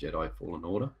called Jedi Fallen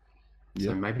Order. Yeah.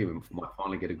 So maybe we might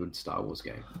finally get a good Star Wars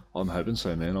game. I'm hoping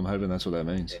so, man. I'm hoping that's what that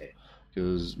means.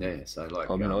 Because so like,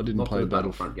 I mean, I didn't play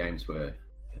Battlefront games where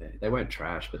they weren't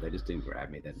trash, but they just didn't grab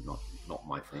me. They're not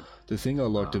my thing. The thing I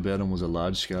liked about them was the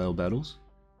large scale battles.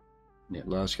 Yeah.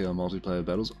 Large scale multiplayer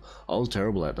battles. I was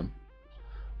terrible at them.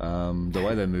 The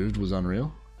way they moved was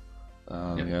unreal.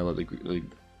 You know, like the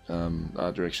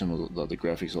art direction, like the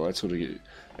graphics, all that sort of,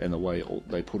 and the way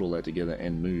they put all that together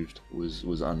and moved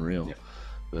was unreal. Yeah.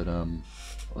 But I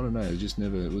don't know. It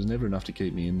was never enough to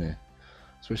keep me in there.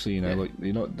 Especially, you know, like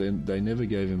they never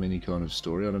gave him any kind of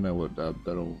story. I don't know what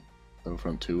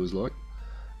Battlefront 2 was like.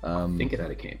 I think it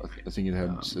had a campaign. I think it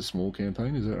had a small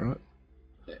campaign. Is that right?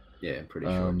 Yeah, I'm pretty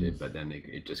sure it did. But then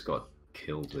it just got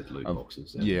killed with loot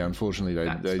boxes. Yeah, unfortunately,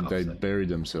 they buried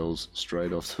themselves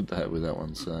straight off the bat with that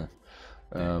one. So,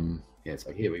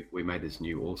 so here we made this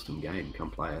new awesome game.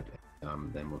 Come play it.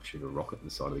 Then we'll shoot a rocket in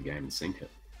the side of the game and sink it.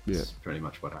 That's pretty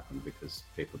much what happened because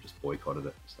people just boycotted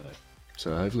it.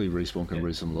 So hopefully Respawn can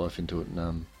breathe some life into it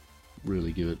and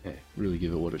really give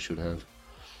it what it should have.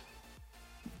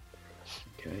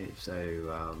 Okay,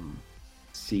 so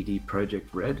CD Projekt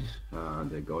Red,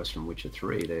 the guys from Witcher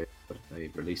 3, they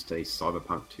released a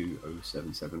Cyberpunk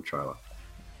 2077 trailer.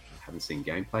 I haven't seen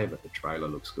gameplay, but the trailer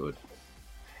looks good.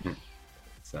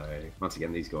 So once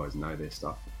again, these guys know their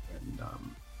stuff, and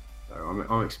so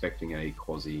I'm expecting a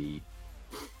quasi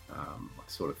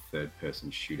sort of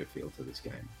third-person shooter feel to this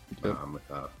game,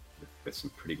 with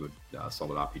some pretty good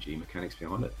solid RPG mechanics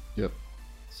behind it. Yep.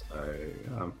 So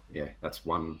that's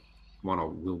one I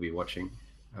will be watching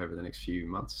over the next few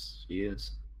months,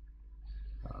 years.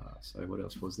 So what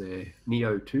else was there?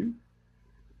 Neo 2.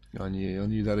 I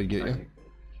knew that'd get you.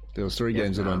 There was three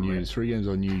games that I knew. Three games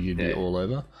I knew you'd be all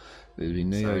over. There'd be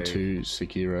Neo 2,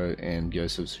 Sekiro, and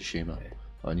Ghost of Tsushima.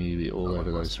 I knew you'd be all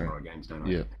over those three. Games, don't I?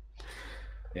 Yeah.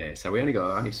 Yeah, so we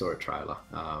only saw a trailer,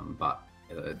 but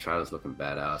the trailer's looking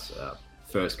badass.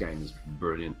 First game is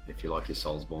brilliant if you like your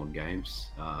Soulsborne games.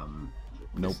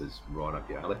 This is right up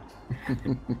your alley.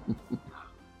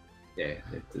 It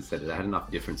said it had enough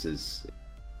differences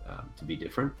to be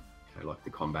different, like the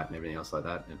combat and everything else like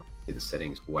that. And the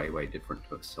settings way different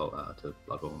to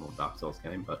Bloodborne or Dark Souls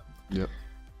game. But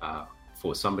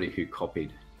for somebody who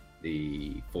copied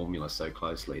the formula so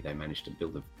closely, they managed to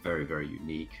build a very, very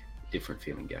unique, different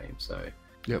feeling game. So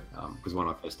because when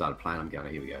I first started playing, I'm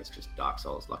going, here we go, it's just Dark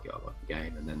Souls, like I like the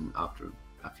game. And then after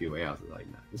a few hours, I was like,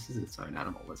 no, this is its own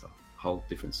animal. There's a whole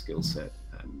different skill set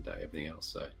and everything else.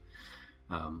 So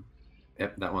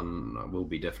that one will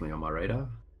be definitely on my radar.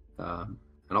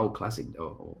 An old classic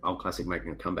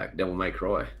making a comeback, Devil May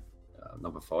Cry,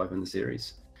 number 5 in the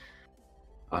series.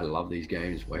 I love these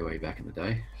games way back in the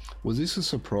day. Was this a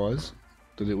surprise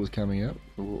that it was coming out,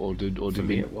 or did For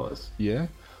me it was. Yeah,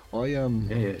 I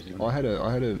had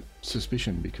a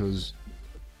suspicion because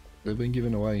they've been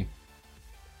giving away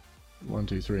 1,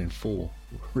 2, 3, and 4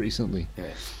 recently.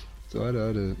 Yeah. So I had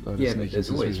a sneaky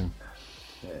suspicion.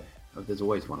 There's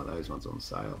always one of those ones on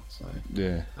sale. So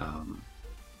yeah.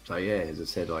 So yeah, as I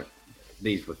said, like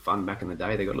these were fun back in the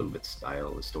day. They got a little bit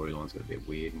stale. The storylines got a bit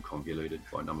weird and convoluted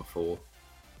by number 4,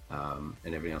 and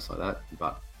everything else like that.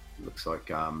 But it looks like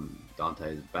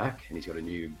Dante is back, and he's got a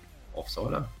new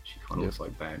offsider. She kind of looks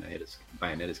like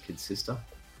Bayonetta's kid sister.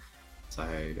 So,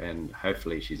 and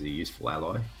hopefully she's a useful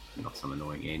ally, not some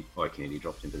annoying eye candy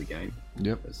dropped into the game.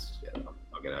 Yep. Because,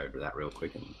 I'll get over that real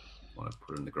quick and want to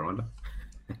put it in the grinder.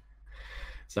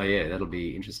 So yeah, that'll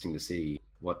be interesting to see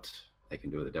what they can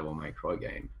do with the Devil May Cry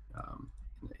game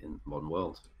in modern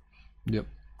world. Yep.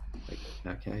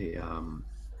 Okay.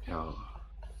 Our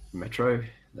Metro,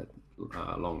 that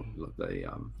along the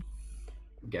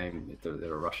game,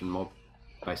 they're a Russian mob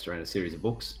based around a series of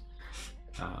books.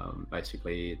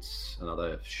 Basically, it's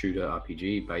another shooter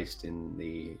RPG based in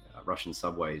the Russian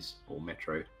subways or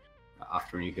metro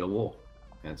after a nuclear war,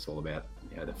 and it's all about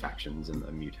the factions and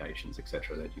the mutations,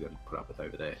 etc., that you got to put up with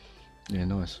over there. Yeah,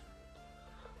 nice.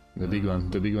 The big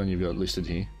one you've got listed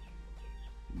here,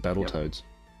 Battletoads.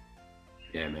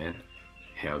 Yeah, man,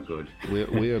 how good.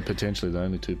 we are potentially the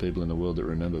only 2 people in the world that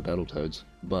remember Battletoads,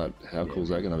 but how cool is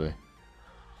that going to be?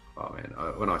 Oh man,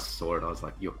 when I saw it, I was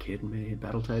like, "You're kidding me, a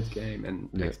Battletoads game!" And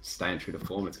staying true to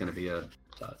form, it's going to be a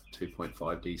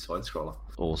 2.5D side scroller.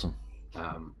 Awesome.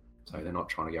 So they're not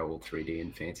trying to go all 3D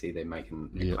and fancy. They're making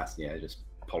just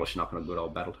polishing up on a good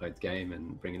old Battletoads game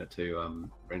and bringing it to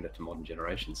modern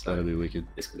generations. So that'll be wicked.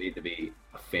 This could either be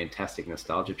a fantastic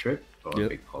nostalgia trip or a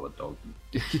big pile of dog.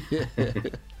 Yeah.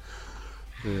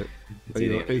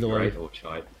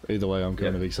 Either way, I'm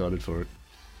kind of excited for it.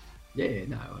 Yeah,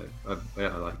 no, I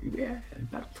like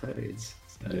Battletoads.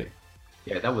 So,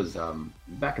 that was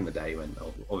back in the day when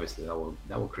obviously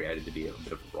they were created to be a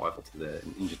bit of a rival to the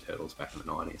Ninja Turtles back in the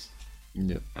 90s.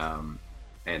 Yep.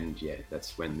 And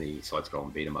that's when the side-scroll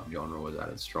and beat-em-up genre was at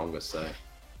its strongest. So,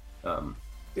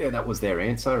 that was their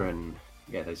answer, and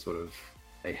they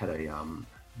had a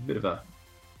bit of a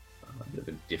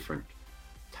different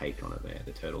take on it there.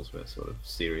 The Turtles were sort of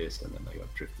serious, and then they got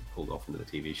pulled off into the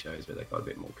TV shows where they got a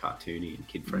bit more cartoony and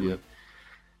kid-friendly. Yep.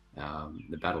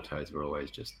 The Battletoads were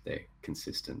always just their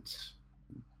consistent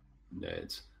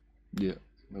nerds. Yeah,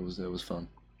 that was fun.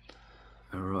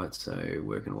 All right, so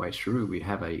working our way through, we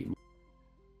have a.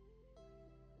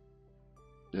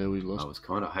 Yeah, we lost. I was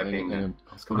kind of hoping. I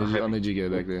need you to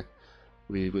go back there.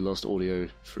 We lost audio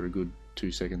for a good 2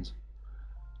 seconds.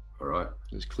 All right.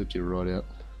 Just clipped you right out.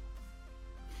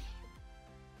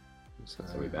 So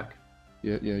we're back.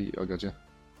 Yeah, I got you.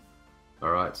 All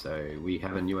right, so we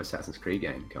have a new Assassin's Creed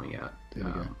game coming out. There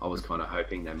we go. I was kind of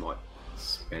hoping they might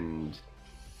spend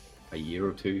a year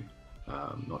or 2,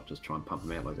 not just try and pump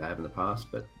them out like they have in the past,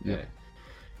 but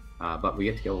but we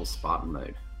get to go all Spartan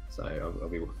mode. So I'll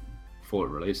be before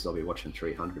it releases, I'll be watching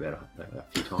 300 about a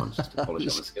few times just to polish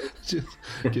on the skill. Just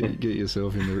get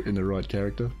yourself in the right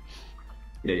character.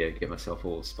 Yeah, get myself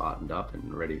all Spartaned up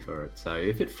and ready for it. So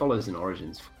if it follows in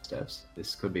Origins footsteps,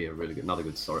 this could be another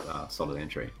good solid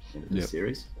entry into this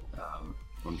series.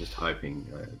 I'm just hoping.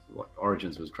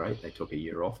 Origins was great. They took a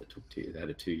year off. They had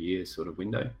a 2 year sort of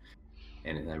window,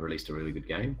 and they released a really good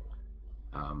game.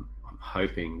 I'm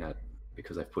hoping that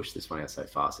because they've pushed this one out so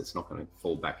fast, it's not going to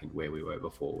fall back into where we were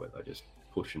before, where they're just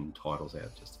pushing titles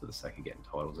out just for the sake of getting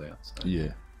titles out. So.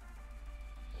 Yeah.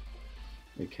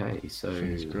 Okay, so.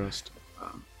 Fingers crossed.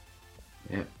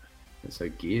 And so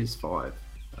Gears 5.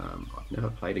 I've never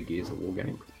played a Gears of War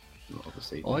game.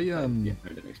 Obviously, owned an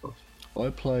Xbox. I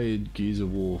played Gears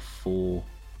of War 4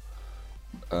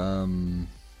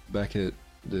 back at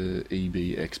the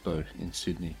EB Expo in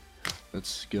Sydney.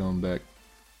 That's going back.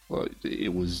 Well,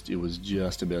 it was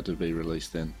just about to be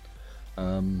released then.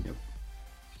 I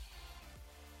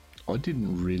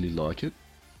didn't really like it.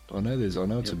 I know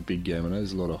it's a big game. I know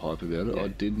there's a lot of hype about it. I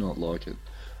did not like it.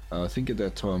 I think at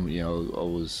that time, I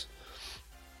was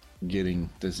getting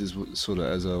this is sort of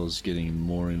as I was getting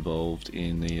more involved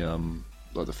in the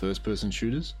like the first-person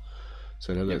shooters.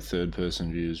 So to have that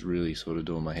third-person view is really sort of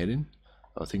doing my head in.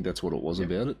 I think that's what it was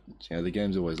about it. The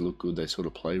games always look good. They sort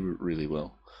of play really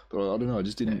well. But I don't know. I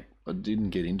just didn't. I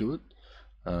didn't get into it.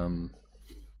 I'd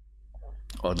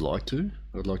like to.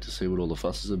 I'd like to see what all the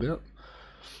fuss is about.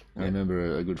 I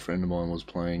remember a good friend of mine was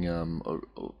playing. I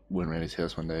went around his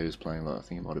house one day. He was playing, I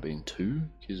think it might have been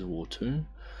Gears of War 2,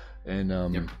 and now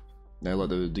like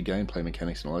the gameplay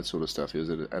mechanics and all that sort of stuff. He was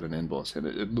at an end boss, and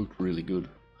it looked really good.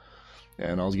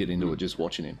 And I was getting into it just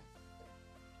watching him.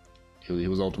 He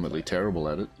was ultimately terrible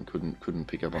at it and couldn't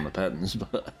pick up on the patterns,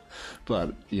 but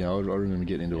I remember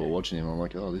getting into it watching him. I'm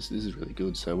like, oh, this is really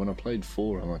good. So when I played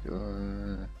 4, I'm like,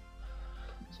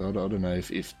 so I don't know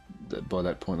if by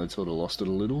that point they'd sort of lost it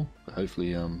a little. But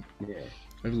hopefully,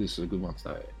 hopefully this is a good one.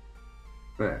 So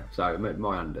Yeah. So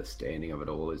my understanding of it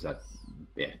all is that,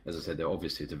 yeah, as I said,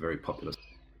 obviously it's a very popular.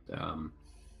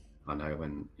 I know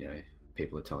when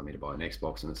people are telling me to buy an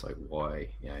Xbox, and it's like, why?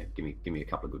 Give me a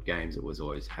couple of good games. It was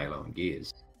always Halo and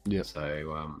Gears. Yeah.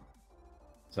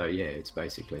 So yeah, it's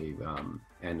basically,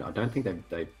 and I don't think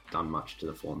they've done much to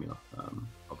the formula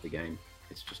of the game.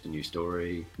 It's just a new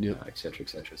story, etc.,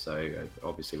 etc. So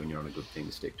obviously, when you're on a good thing,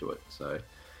 stick to it. So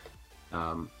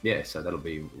yeah, so that'll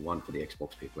be one for the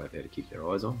Xbox people out there to keep their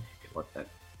eyes on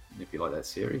if you like that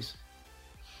series.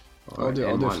 I'll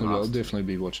definitely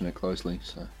be watching it closely.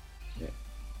 So yeah,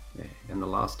 and the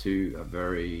last two are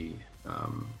very. I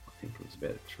think it was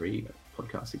about 3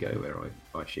 podcasts ago where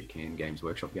I shit can Games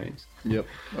Workshop games. Yep,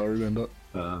 I remember.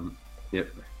 Yep,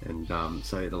 and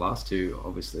so the last two,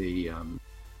 obviously,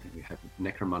 we have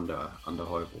Necromunda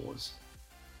Underhive Wars.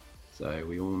 So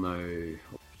we all know,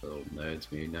 well, nerds,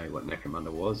 we know what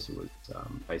Necromunda was. It was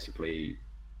basically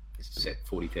set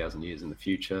 40,000 years in the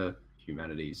future.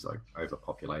 Humanity's like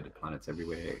overpopulated planets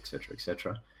everywhere, etc.,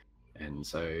 etc. And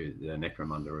so the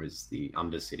Necromunda is the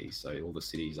undercity. So all the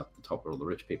cities up the top where all the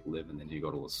rich people live, and then you've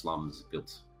got all the slums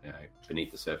built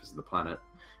beneath the surface of the planet.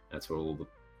 And that's where all the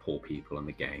poor people and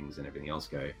the gangs and everything else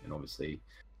go. And obviously,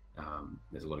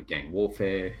 there's a lot of gang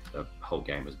warfare. The whole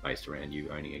game was based around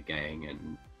you owning a gang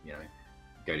and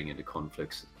getting into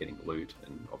conflicts, getting loot,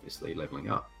 and obviously leveling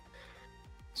up.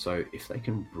 So if they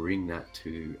can bring that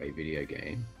to a video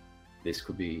game, this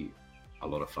could be a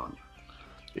lot of fun.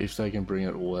 If they can bring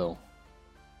it well.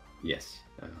 Yes.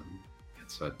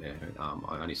 So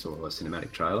I only saw a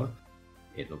cinematic trailer.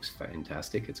 It looks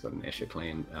fantastic. It's got an Escher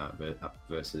clan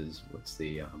versus what's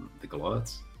the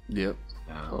Goliaths. Yep.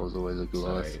 I was always a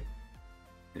Goliath. So,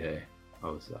 yeah. I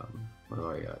was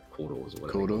Cawdors or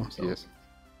whatever. Cawdor, yes.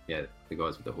 Yeah, the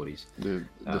guys with the hoodies.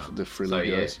 The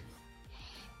frilly guys. Yeah.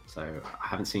 So I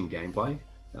haven't seen gameplay,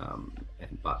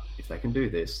 but if they can do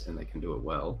this and they can do it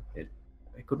well, it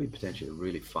could be potentially a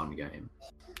really fun game.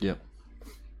 Yep.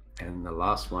 And the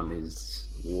last one is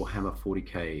Warhammer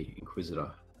 40k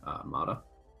Inquisitor Martyr.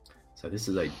 So this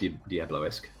is a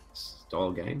Diablo-esque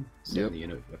style game set in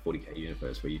the 40k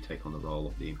universe where you take on the role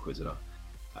of the Inquisitor,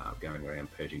 going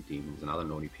around purging demons and other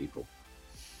naughty people.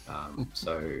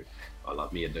 So I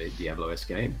love me a Diablo-esque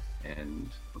game, and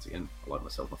once again, I like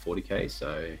myself a 40k.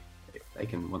 So if they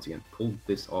can once again pull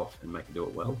this off and make it do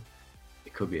it well,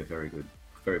 it could be a very good,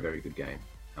 very, very good game.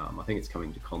 I think it's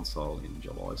coming to console in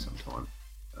July sometime,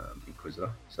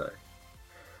 Inquisitor. So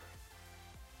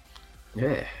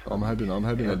yeah, I'm hoping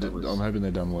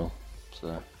they're done well.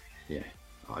 So yeah,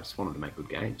 I just wanted to make good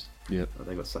games. Yeah,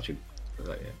 they got such a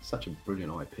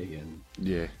brilliant IP, and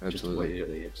yeah,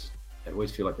 absolutely. I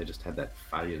always feel like they just had that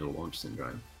failure to launch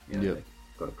syndrome. They've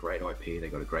got a great IP, they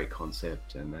got a great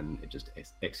concept, and then it just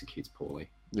executes poorly.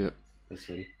 Yeah, let's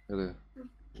see. Got a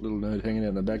little nerd hanging out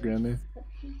in the background there.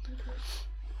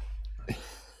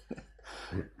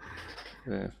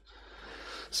 Yeah.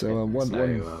 So I'm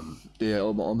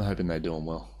hoping they're doing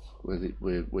well.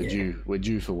 We're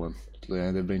due for one.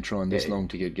 They've been trying this long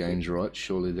to get games right.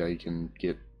 Surely they can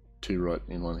get 2 right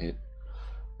in one hit.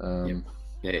 Yeah.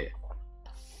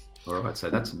 All right, so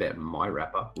that's about my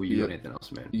wrap up. Will you got anything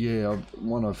else, man? Yeah,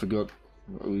 one I forgot.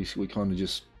 We kind of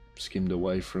just skimmed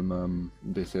away from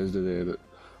Bethesda there, but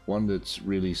one that's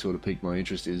really sort of piqued my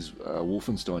interest is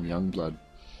Wolfenstein Youngblood.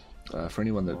 For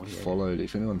anyone that followed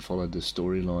the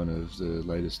storyline of the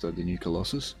latest, the new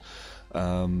Colossus,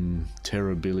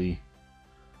 Terra Billy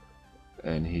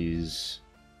and his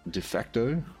de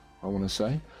facto, I want to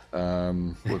say,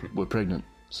 were pregnant.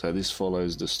 So this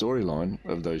follows the storyline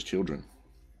of those children.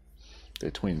 They're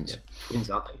twins. Yeah.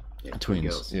 Twins, aren't they? Yeah, twins.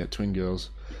 Girls. Yeah, twin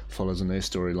girls. Follows on their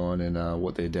storyline and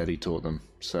what their daddy taught them.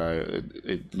 So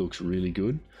it looks really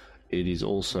good. It is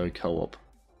also co-op.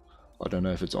 I don't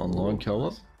know if it's online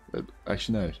co-op. Nice.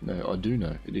 Actually, no, I do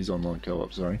know it is online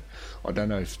co-op. Sorry, I don't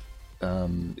know if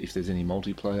there's any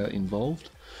multiplayer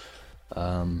involved,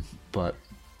 but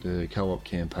the co-op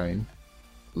campaign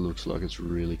looks like it's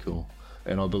really cool.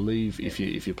 And I believe if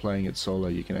you're playing it solo,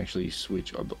 you can actually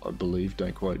switch. I believe,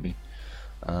 don't quote me,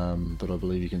 but I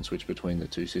believe you can switch between the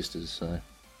 2 sisters. So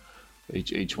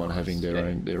each one having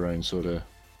their own sort of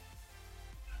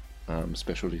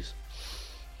specialties.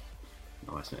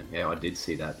 Nice, man. Yeah, I did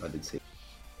see that. Freaking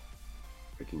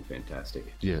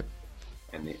fantastic. Yeah.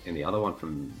 And the other one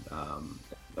from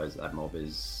that mob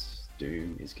is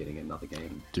Doom is getting another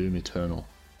game. Doom Eternal.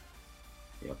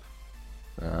 Yep.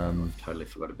 I totally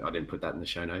forgot about. I didn't put that in the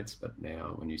show notes, but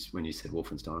now when you said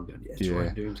Wolfenstein, I'm going,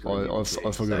 right, Doom's going. I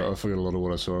forgot a lot of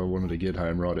what I saw. I wanted to get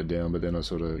home, write it down, but then I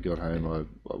sort of got home. I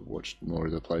watched more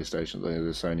of the PlayStation,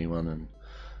 the Sony one, and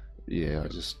I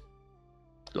just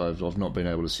I've not been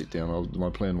able to sit down. My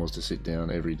plan was to sit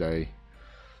down every day,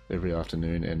 every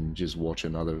afternoon, and just watch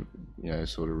another,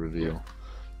 sort of reveal,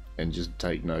 and just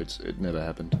take notes. It never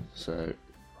happened. So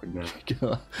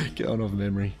going off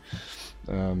memory.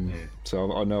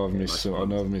 So I know I've missed some. I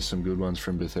know I've missed some good ones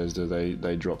from Bethesda.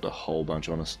 They dropped a whole bunch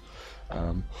on us.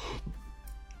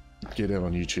 Get out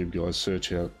on YouTube, guys.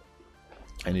 Search out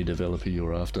any developer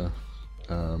you're after.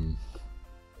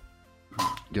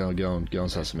 Go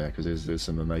and suss them out, because there's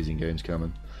some amazing games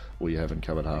coming. We haven't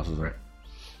covered half of them.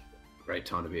 Great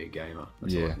time to be a gamer.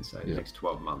 That's all I can say. The next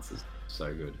 12 months is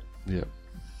so good. Yeah.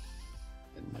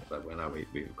 And we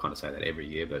kind of say that every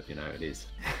year, but it is.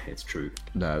 It's true.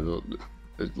 No,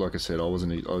 like I said, I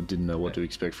didn't know what to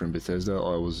expect from Bethesda.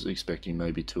 I was expecting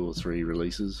maybe 2 or 3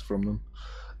 releases from them,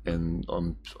 and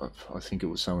I think it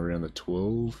was somewhere around the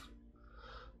 12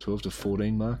 to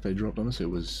 14 mark they dropped on us. It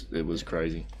was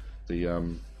crazy.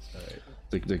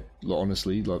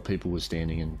 Honestly, like, people were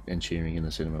standing and cheering in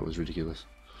the cinema. It was ridiculous.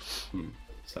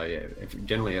 So yeah,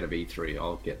 generally out of E3,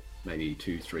 I'll get maybe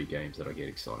 2-3 games that I get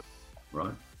excited,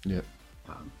 right? Yeah.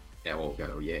 I'll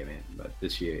go, yeah, man. But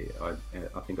this year, I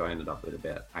think I ended up with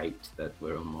about 8 that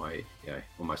were on my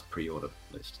almost pre-order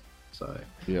list. So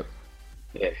yeah,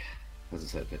 as I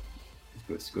said,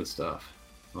 it's good stuff.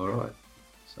 All right.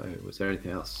 So was there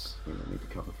anything else we need to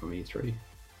cover from E3?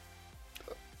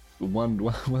 One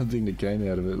thing that came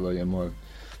out of it, like,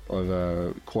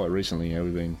 I've quite recently,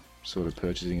 we've been sort of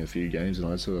purchasing a few games and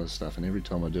all that sort of stuff, and every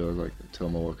time I do, I like tell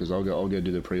my wife, because I'll go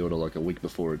do the pre-order like a week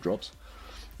before it drops,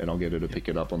 and I'll get her to pick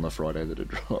it up on the Friday that it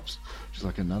drops. She's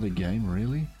like, another game,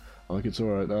 really? Like, it's all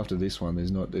right. After this one,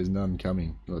 there's none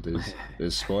coming. Like,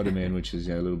 there's Spider-Man, which is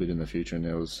a little bit in the future, and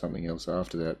there was something else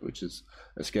after that, which has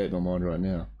escaped my mind right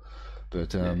now.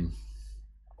 But you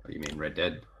mean Red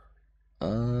Dead?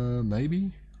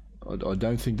 Maybe. I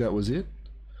don't think that was it,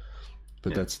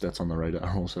 but that's on the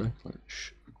radar also. Like,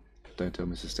 shh, don't tell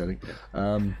Mrs. Static.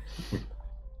 And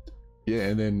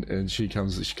she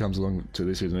comes along to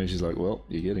this with me. She's like, well,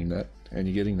 you're getting that, and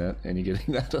you're getting that, and you're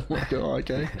getting that. I'm like, oh,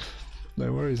 okay,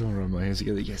 no worries. I'll rub my hands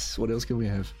together. Yes, what else can we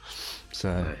have?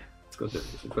 So it's good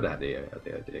to have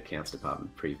the accounts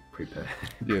department prepare.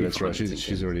 Yeah, that's right.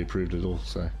 She's already approved it all,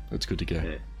 so it's good to go.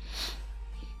 Yeah.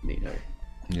 Neato.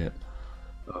 Yeah.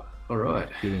 Oh, all right.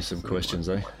 Getting some questions,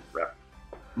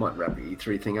 Might wrap the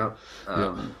E3 thing up.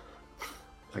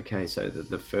 Okay, so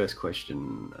the first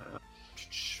question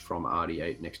from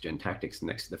RD8 Next Gen Tactics.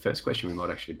 The first question we might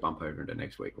actually bump over into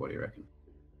next week. What do you reckon?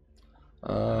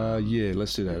 Yeah,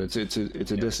 let's do that. It's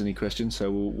a Destiny question, so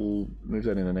we'll move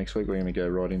that into next week. We're going to go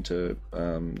right into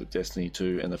the Destiny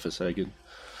 2 and the Forsaken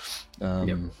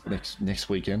next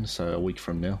weekend, so a week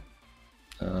from now,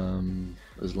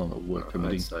 as long as work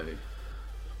permitting. So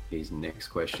his next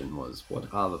question was,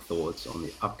 what are the thoughts on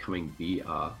the upcoming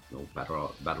VR or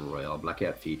Battle Royale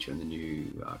Blackout feature in the new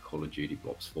Call of Duty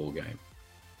Black Ops 4 game?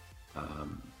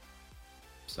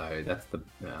 So that's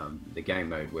the game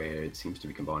mode where it seems to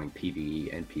be combining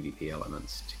PvE and PvP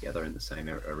elements together in the same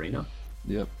arena.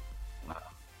 Yep.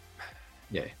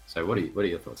 So what are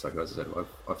your thoughts? Like, as I said,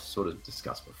 I've sort of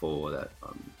discussed before that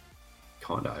I'm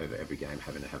kind of over every game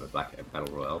having to have a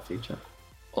Battle Royale feature.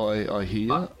 I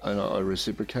hear and I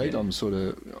reciprocate. I'm sort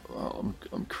of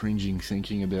I'm cringing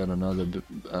thinking about another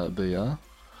BR,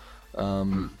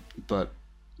 but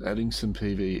adding some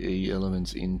PvE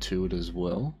elements into it as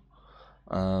well.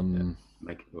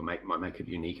 Might make it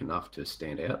unique enough to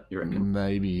stand out. You reckon?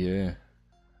 Maybe, yeah.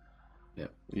 Yeah.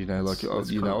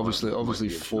 Obviously,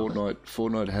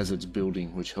 Fortnite has its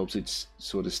building, which helps it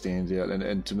sort of stand out,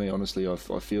 and to me, honestly, I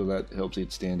feel that helps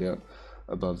it stand out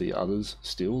above the others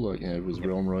still. Like, it was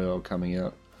Realm Royale coming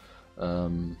out.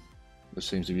 It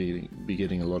seems to be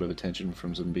getting a lot of attention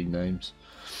from some big names.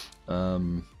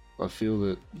 I feel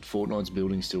that Fortnite's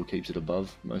building still keeps it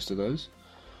above most of those.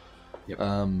 Yep.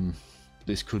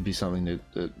 This could be something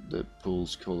that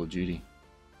pulls Call of Duty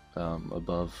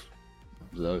above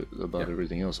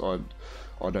everything else. I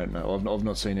don't know. I've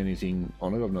not seen anything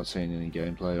on it. I've not seen any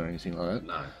gameplay or anything like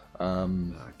that.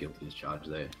 No. Guilty as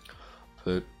charged there.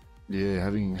 But yeah,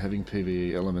 having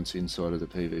PvE elements inside of the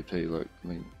PvP, like, I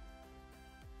mean.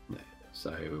 Yeah.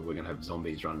 So we're gonna have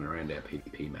zombies running around our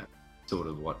PvP map. Sort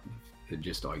of what the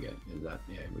gist I get is that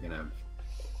we're gonna have.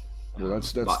 Well,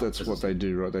 that's what they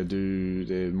do, right? They do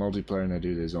their multiplayer and they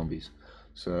do their zombies.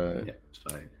 So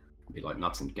so it'll be like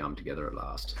nuts and gum together at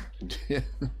last. Yeah.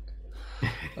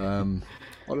 I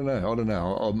don't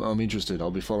know. I'm interested.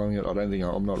 I'll be following it.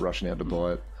 I'm not rushing out to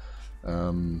buy it.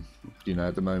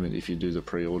 At the moment, if you do the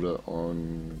pre-order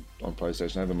on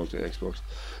PlayStation, I haven't looked at Xbox.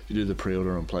 If you do the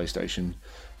pre-order on PlayStation,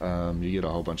 you get a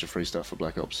whole bunch of free stuff for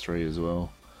Black Ops 3 as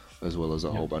well. as well as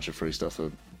a whole bunch of free stuff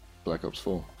for Black Ops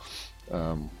 4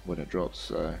 when it drops.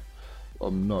 So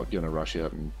I'm not going to rush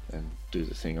out and do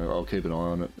the thing. I'll keep an eye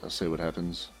on it. I'll see what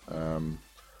happens.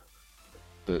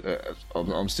 But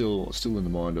I'm still in the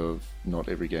mind of not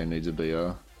every game needs a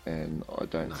BR, and I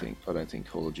don't think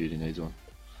Call of Duty needs one.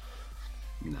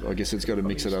 No, I guess it's got to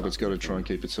mix it up. It's got to try and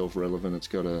keep itself relevant. It's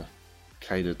got to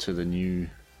cater to the new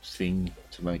thing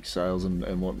to make sales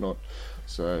and whatnot.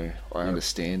 So I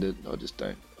understand it.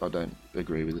 I don't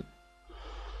agree with it.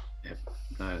 Yep.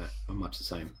 No, I'm much the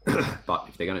same. But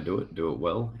if they're going to do it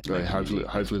well.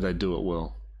 Hopefully they do it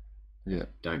well. Yeah.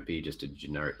 Don't be just a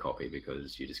generic copy,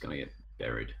 because you're just going to get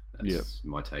buried. That's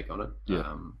my take on it.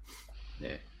 Yeah.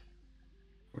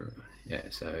 Yeah.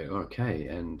 So okay,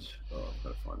 and I've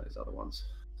got to find those other ones.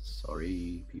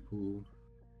 Sorry, people.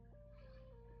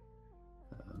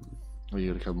 You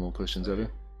got a couple more questions, have you?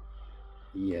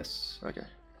 Yes.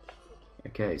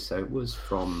 Okay. So it was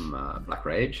from Black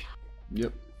Rage.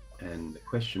 Yep. And the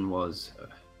question was,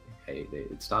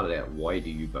 it started out, why do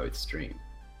you both stream?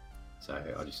 So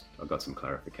I got some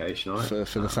clarification on it.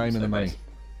 For the fame and the money.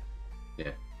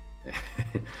 Yeah.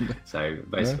 So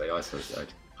basically, I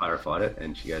clarified it,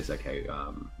 and she goes, okay,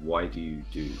 why do you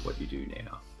do what you do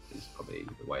now? Is probably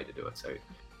the way to do it. So,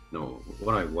 no,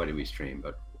 why do we stream?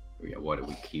 But why do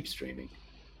we keep streaming?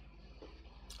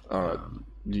 All right.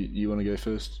 You want to go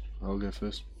first? I'll go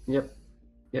first. Yep.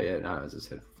 Yeah. No, as I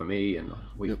said, for me, and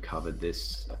we've covered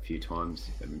this a few times,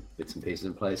 bits and pieces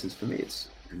and places. For me, it's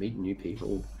meeting new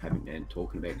people, and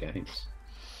talking about games,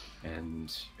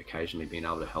 and occasionally being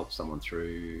able to help someone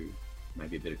through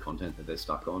maybe a bit of content that they're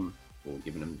stuck on, or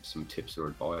giving them some tips or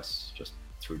advice just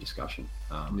through discussion.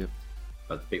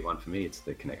 But the big one for me, it's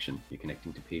the connection. You're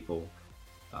connecting to people,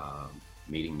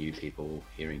 meeting new people,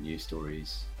 hearing new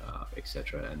stories,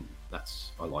 etc. And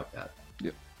I like that.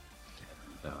 Yep.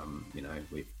 And,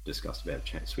 we've discussed about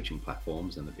switching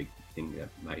platforms, and the big thing that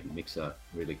made Mixer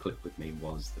really click with me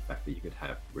was the fact that you could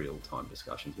have real-time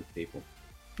discussions with people.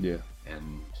 Yeah.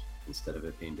 And instead of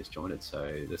it being disjointed.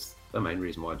 So that's the main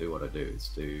reason why I do what I do, is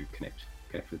to connect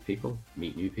with people,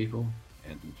 meet new people,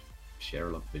 and share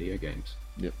a lot of video games.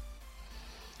 Yep.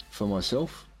 For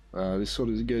myself, this sort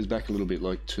of goes back a little bit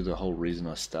like to the whole reason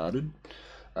I started.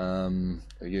 Again,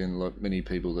 like many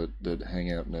people that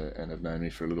hang out and have known me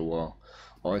for a little while,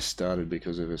 I started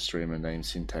because of a streamer named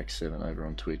Syntax7 over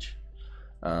on Twitch.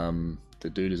 The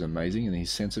dude is amazing, and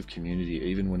his sense of community,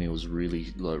 even when he was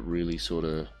really sort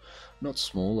of not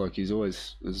small, like he's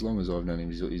always, as long as I've known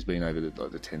him, he's been over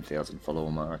the 10,000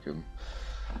 follower mark, and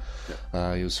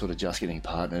he was sort of just getting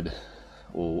partnered,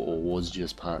 or was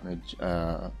just partnered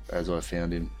as I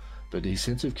found him. But his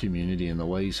sense of community and the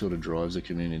way he sort of drives the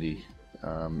community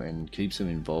and keeps them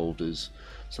involved is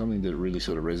something that really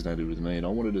sort of resonated with me, and I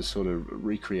wanted to sort of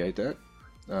recreate that.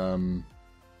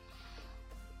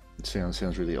 It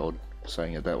sounds really odd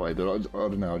saying it that way, but I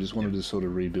don't know, I just wanted to sort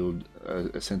of rebuild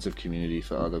a sense of community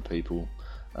for other people.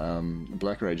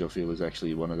 Black Rage, I feel, is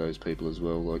actually one of those people as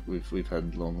well. Like we've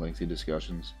had long, lengthy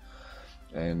discussions,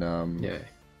 and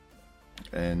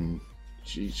and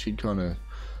she'd kind of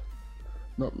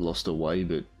not lost her way,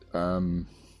 but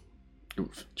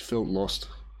felt lost.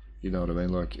 You know what I mean?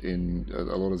 Like in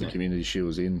a lot of the community she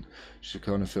was in, she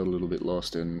kind of felt a little bit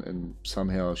lost, and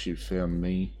somehow she found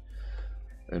me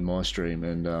and my stream,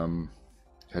 and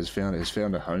has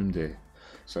found a home there.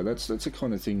 So that's the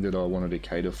kind of thing that I wanted to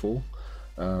cater for.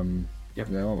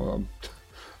 Now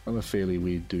I'm a fairly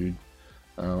weird dude.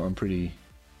 I'm pretty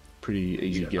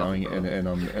easygoing, and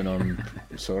I'm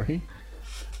sorry,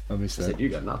 I missed that. I said you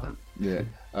got nothing. Yeah.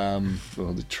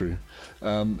 Well, the true.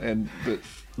 But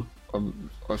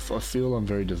I feel I'm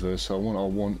very diverse. So I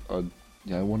want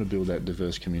to build that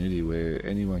diverse community where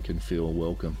anyone can feel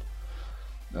welcome.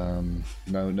 No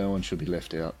one should be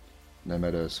left out, no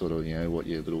matter sort of what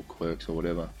your little quirks or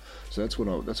whatever. So that's what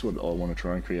I want to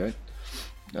try and create.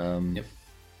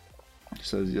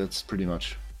 So that's pretty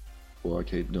much why I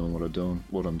keep doing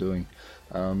what I'm doing.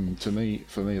 For me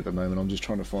at the moment, I'm just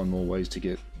trying to find more ways to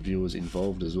get viewers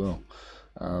involved as well.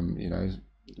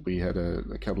 We had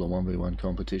a couple of 1v1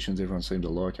 competitions. Everyone seemed to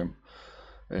like them,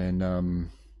 and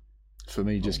for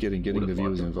me, just getting the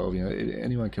viewers involved.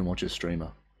 Anyone can watch a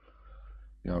streamer.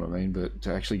 You know what I mean? But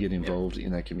to actually get involved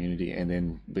in that community and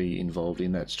then be involved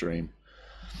in that stream,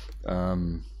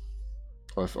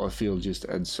 I feel just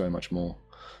adds so much more.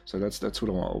 So that's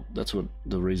what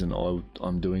the reason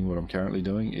I'm doing what I'm currently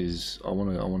doing is I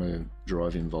want to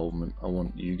drive involvement. I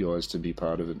want you guys to be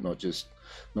part of it, not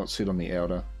sit on the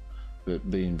outer,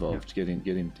 but be involved, get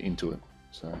into it.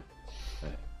 So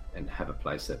and have a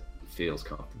place that feels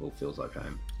comfortable, feels like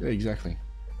home. Yeah, exactly.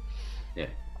 Yeah.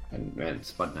 and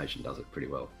Spud Nation does it pretty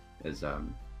well. There's a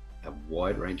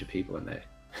wide range of people in there.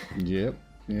 Yep.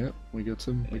 We got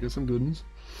some good ones.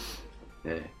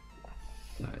 Yeah.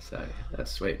 No, so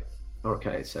that's sweet.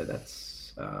 Okay, so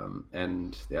that's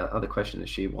and the other question is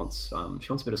she wants a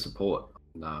bit of support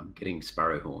on getting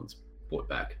sparrow horns brought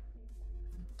back.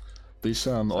 This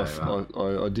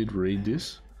I did read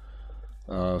this.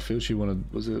 I feel she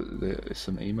wanted, was it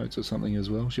some emotes or something as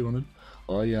well she wanted.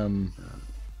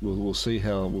 We'll see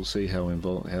how much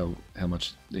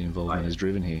the involvement is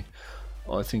driven here.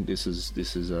 I think this has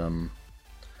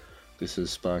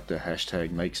sparked a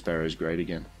hashtag Make Sparrows Great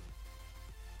Again.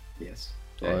 Yes.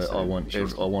 I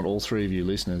want all three of you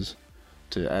listeners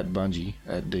to @Bungie,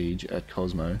 @Deej,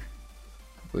 @Cosmo.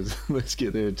 Let's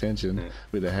get their attention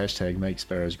with the hashtag Make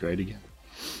Sparrows Great Again.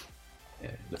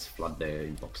 Yeah, let's flood their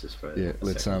inboxes for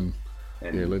let's second.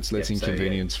 Let's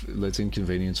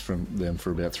inconvenience from them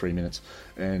for about 3 minutes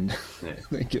and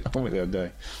then get on with our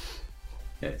day.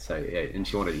 Yeah, so and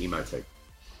she wanted emotes. So,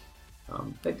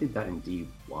 they did that in D1,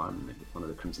 one of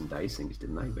the Crimson Days things,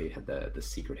 didn't they? Where you had the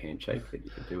secret handshake that you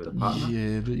could do with a partner.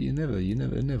 Yeah, but it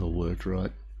never worked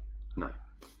right. No.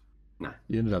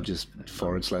 You ended up just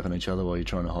forehead slapping each other while you're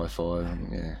trying to high five.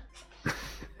 Yeah.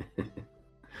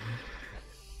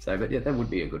 So, but yeah, that would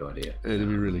be a good idea. It'd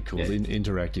be really cool.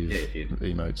 Interactive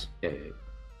emotes. Yeah.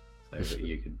 So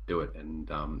you could do it, and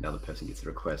the other person gets the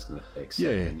request, and they accept.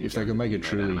 Yeah, if they could make it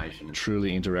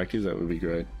truly interactive, that would be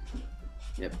great.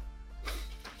 Yep.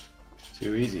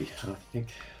 Too easy. I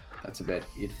think that's about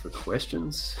it for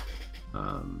questions.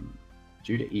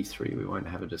 Due to E3, we won't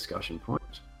have a discussion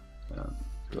point.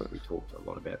 We talked a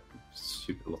lot about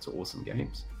lots of awesome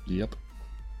games. Yep.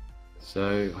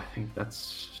 So I think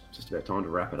that's just about time to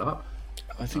wrap it up.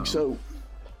 I think so.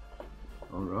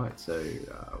 All right. So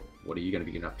what are you going to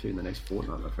be getting up to in the next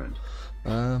fortnight, my friend?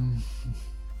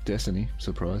 Destiny,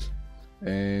 surprise.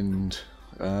 And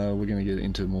we're going to get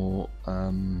into more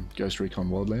Ghost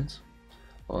Recon Wildlands.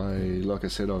 Like I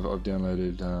said, I've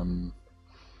downloaded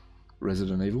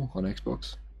Resident Evil on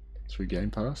Xbox through Game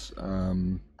Pass.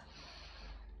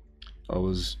 I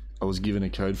was given a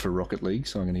code for Rocket League,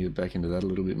 so I'm going to get back into that a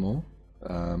little bit more.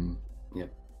 Yep.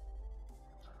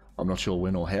 I'm not sure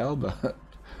when or how, but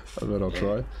I'll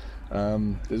try.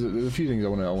 There's a few things I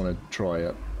want to try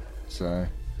out. So,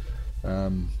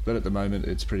 but at the moment,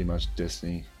 it's pretty much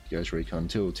Destiny, Ghost Recon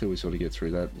till we sort of get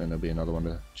through that, then there'll be another one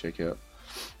to check out.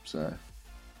 So,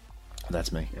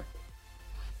 that's me. Yep.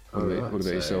 What about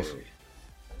yourself?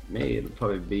 Me, it'll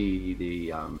probably be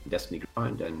the Destiny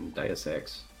grind and Deus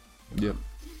Ex. Yep.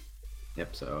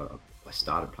 So I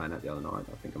started playing that the other night.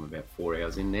 I think I'm about 4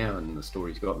 hours in now, and the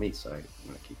story's got me, so I'm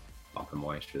going to keep bumping my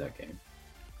way through that game.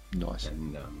 Nice.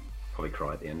 And probably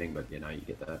cry at the ending, but you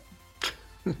get that.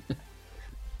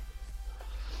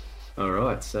 All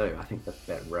right, so I think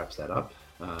that wraps that up.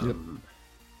 Yep.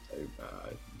 So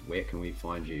where can we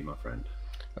find you, my friend?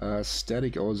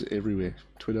 Static Oz everywhere.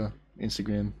 Twitter,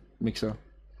 Instagram, Mixer,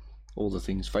 all the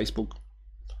things. Facebook.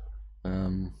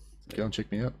 Go and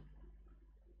check me out.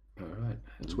 All right.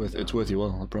 It's worth your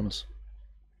while, I promise.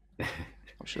 I'm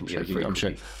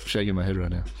shaking my head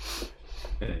right now.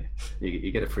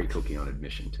 You get a free cookie on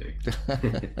admission too.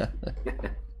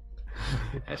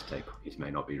 Hashtag cookies may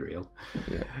not be real.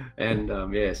 Yeah. And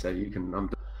so you can.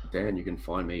 I'm Dan. You can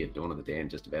find me at Dawn of the Dan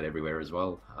just about everywhere as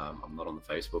well. I'm not on the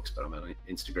Facebooks, but I'm on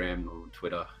Instagram, on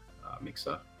Twitter,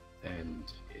 Mixer, and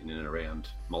in and around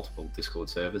multiple Discord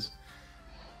servers.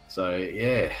 So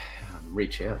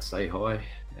reach out, say hi,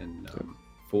 and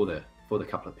for the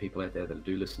couple of people out there that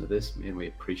do listen to this, man, we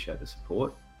appreciate the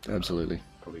support. Absolutely.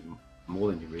 Probably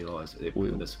more than you realise. The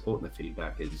support and the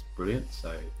feedback is brilliant.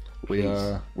 So we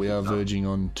are verging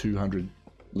on 200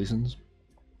 listens.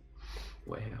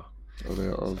 Wow.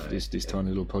 Of this tiny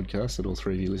little podcast that all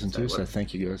three of you listen to. So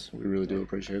thank you guys. We really do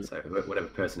appreciate it. So whatever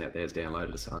person out there has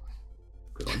downloaded us,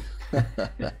 good on.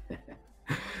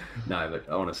 No, but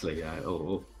honestly,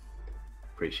 all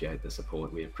appreciate the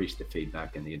support. We appreciate the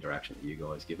feedback and the interaction that you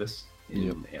guys give us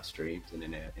in our streams and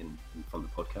in from the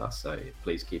podcast. So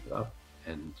please keep it up,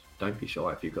 and don't be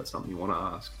shy. If you've got something you want to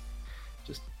ask,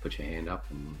 just put your hand up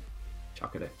and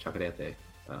chuck it out there.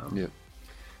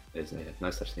 There's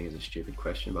no such thing as a stupid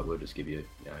question, but we'll just give you,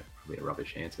 probably a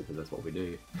rubbish answer because that's what we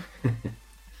do.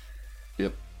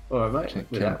 Yep. All right, mate.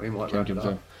 With that, we might wrap it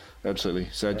up. Absolutely.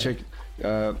 So check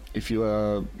if you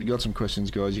got some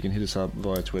questions, guys. You can hit us up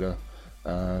via Twitter.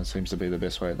 Seems to be the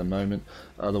best way at the moment.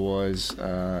 Otherwise,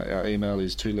 our email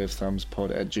is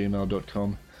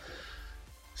twoleftthumbspod@gmail.com.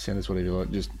 Send us whatever you like.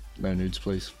 Just no nudes,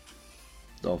 please.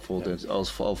 I'll forward those. I'll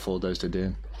forward those to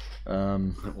Dan.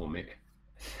 Or Mick.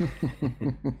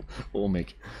 Or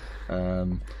Mick.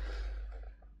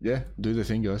 yeah, do the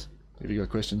thing, guys. If you got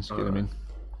questions, get them in.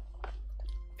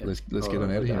 Yep. Let's get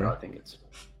on out of here. I think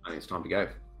it's time to go.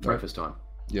 Breakfast time.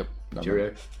 Yep.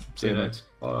 Cheerio. See you, mates.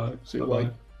 Bye. See you. Bye.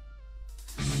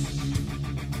 Bye.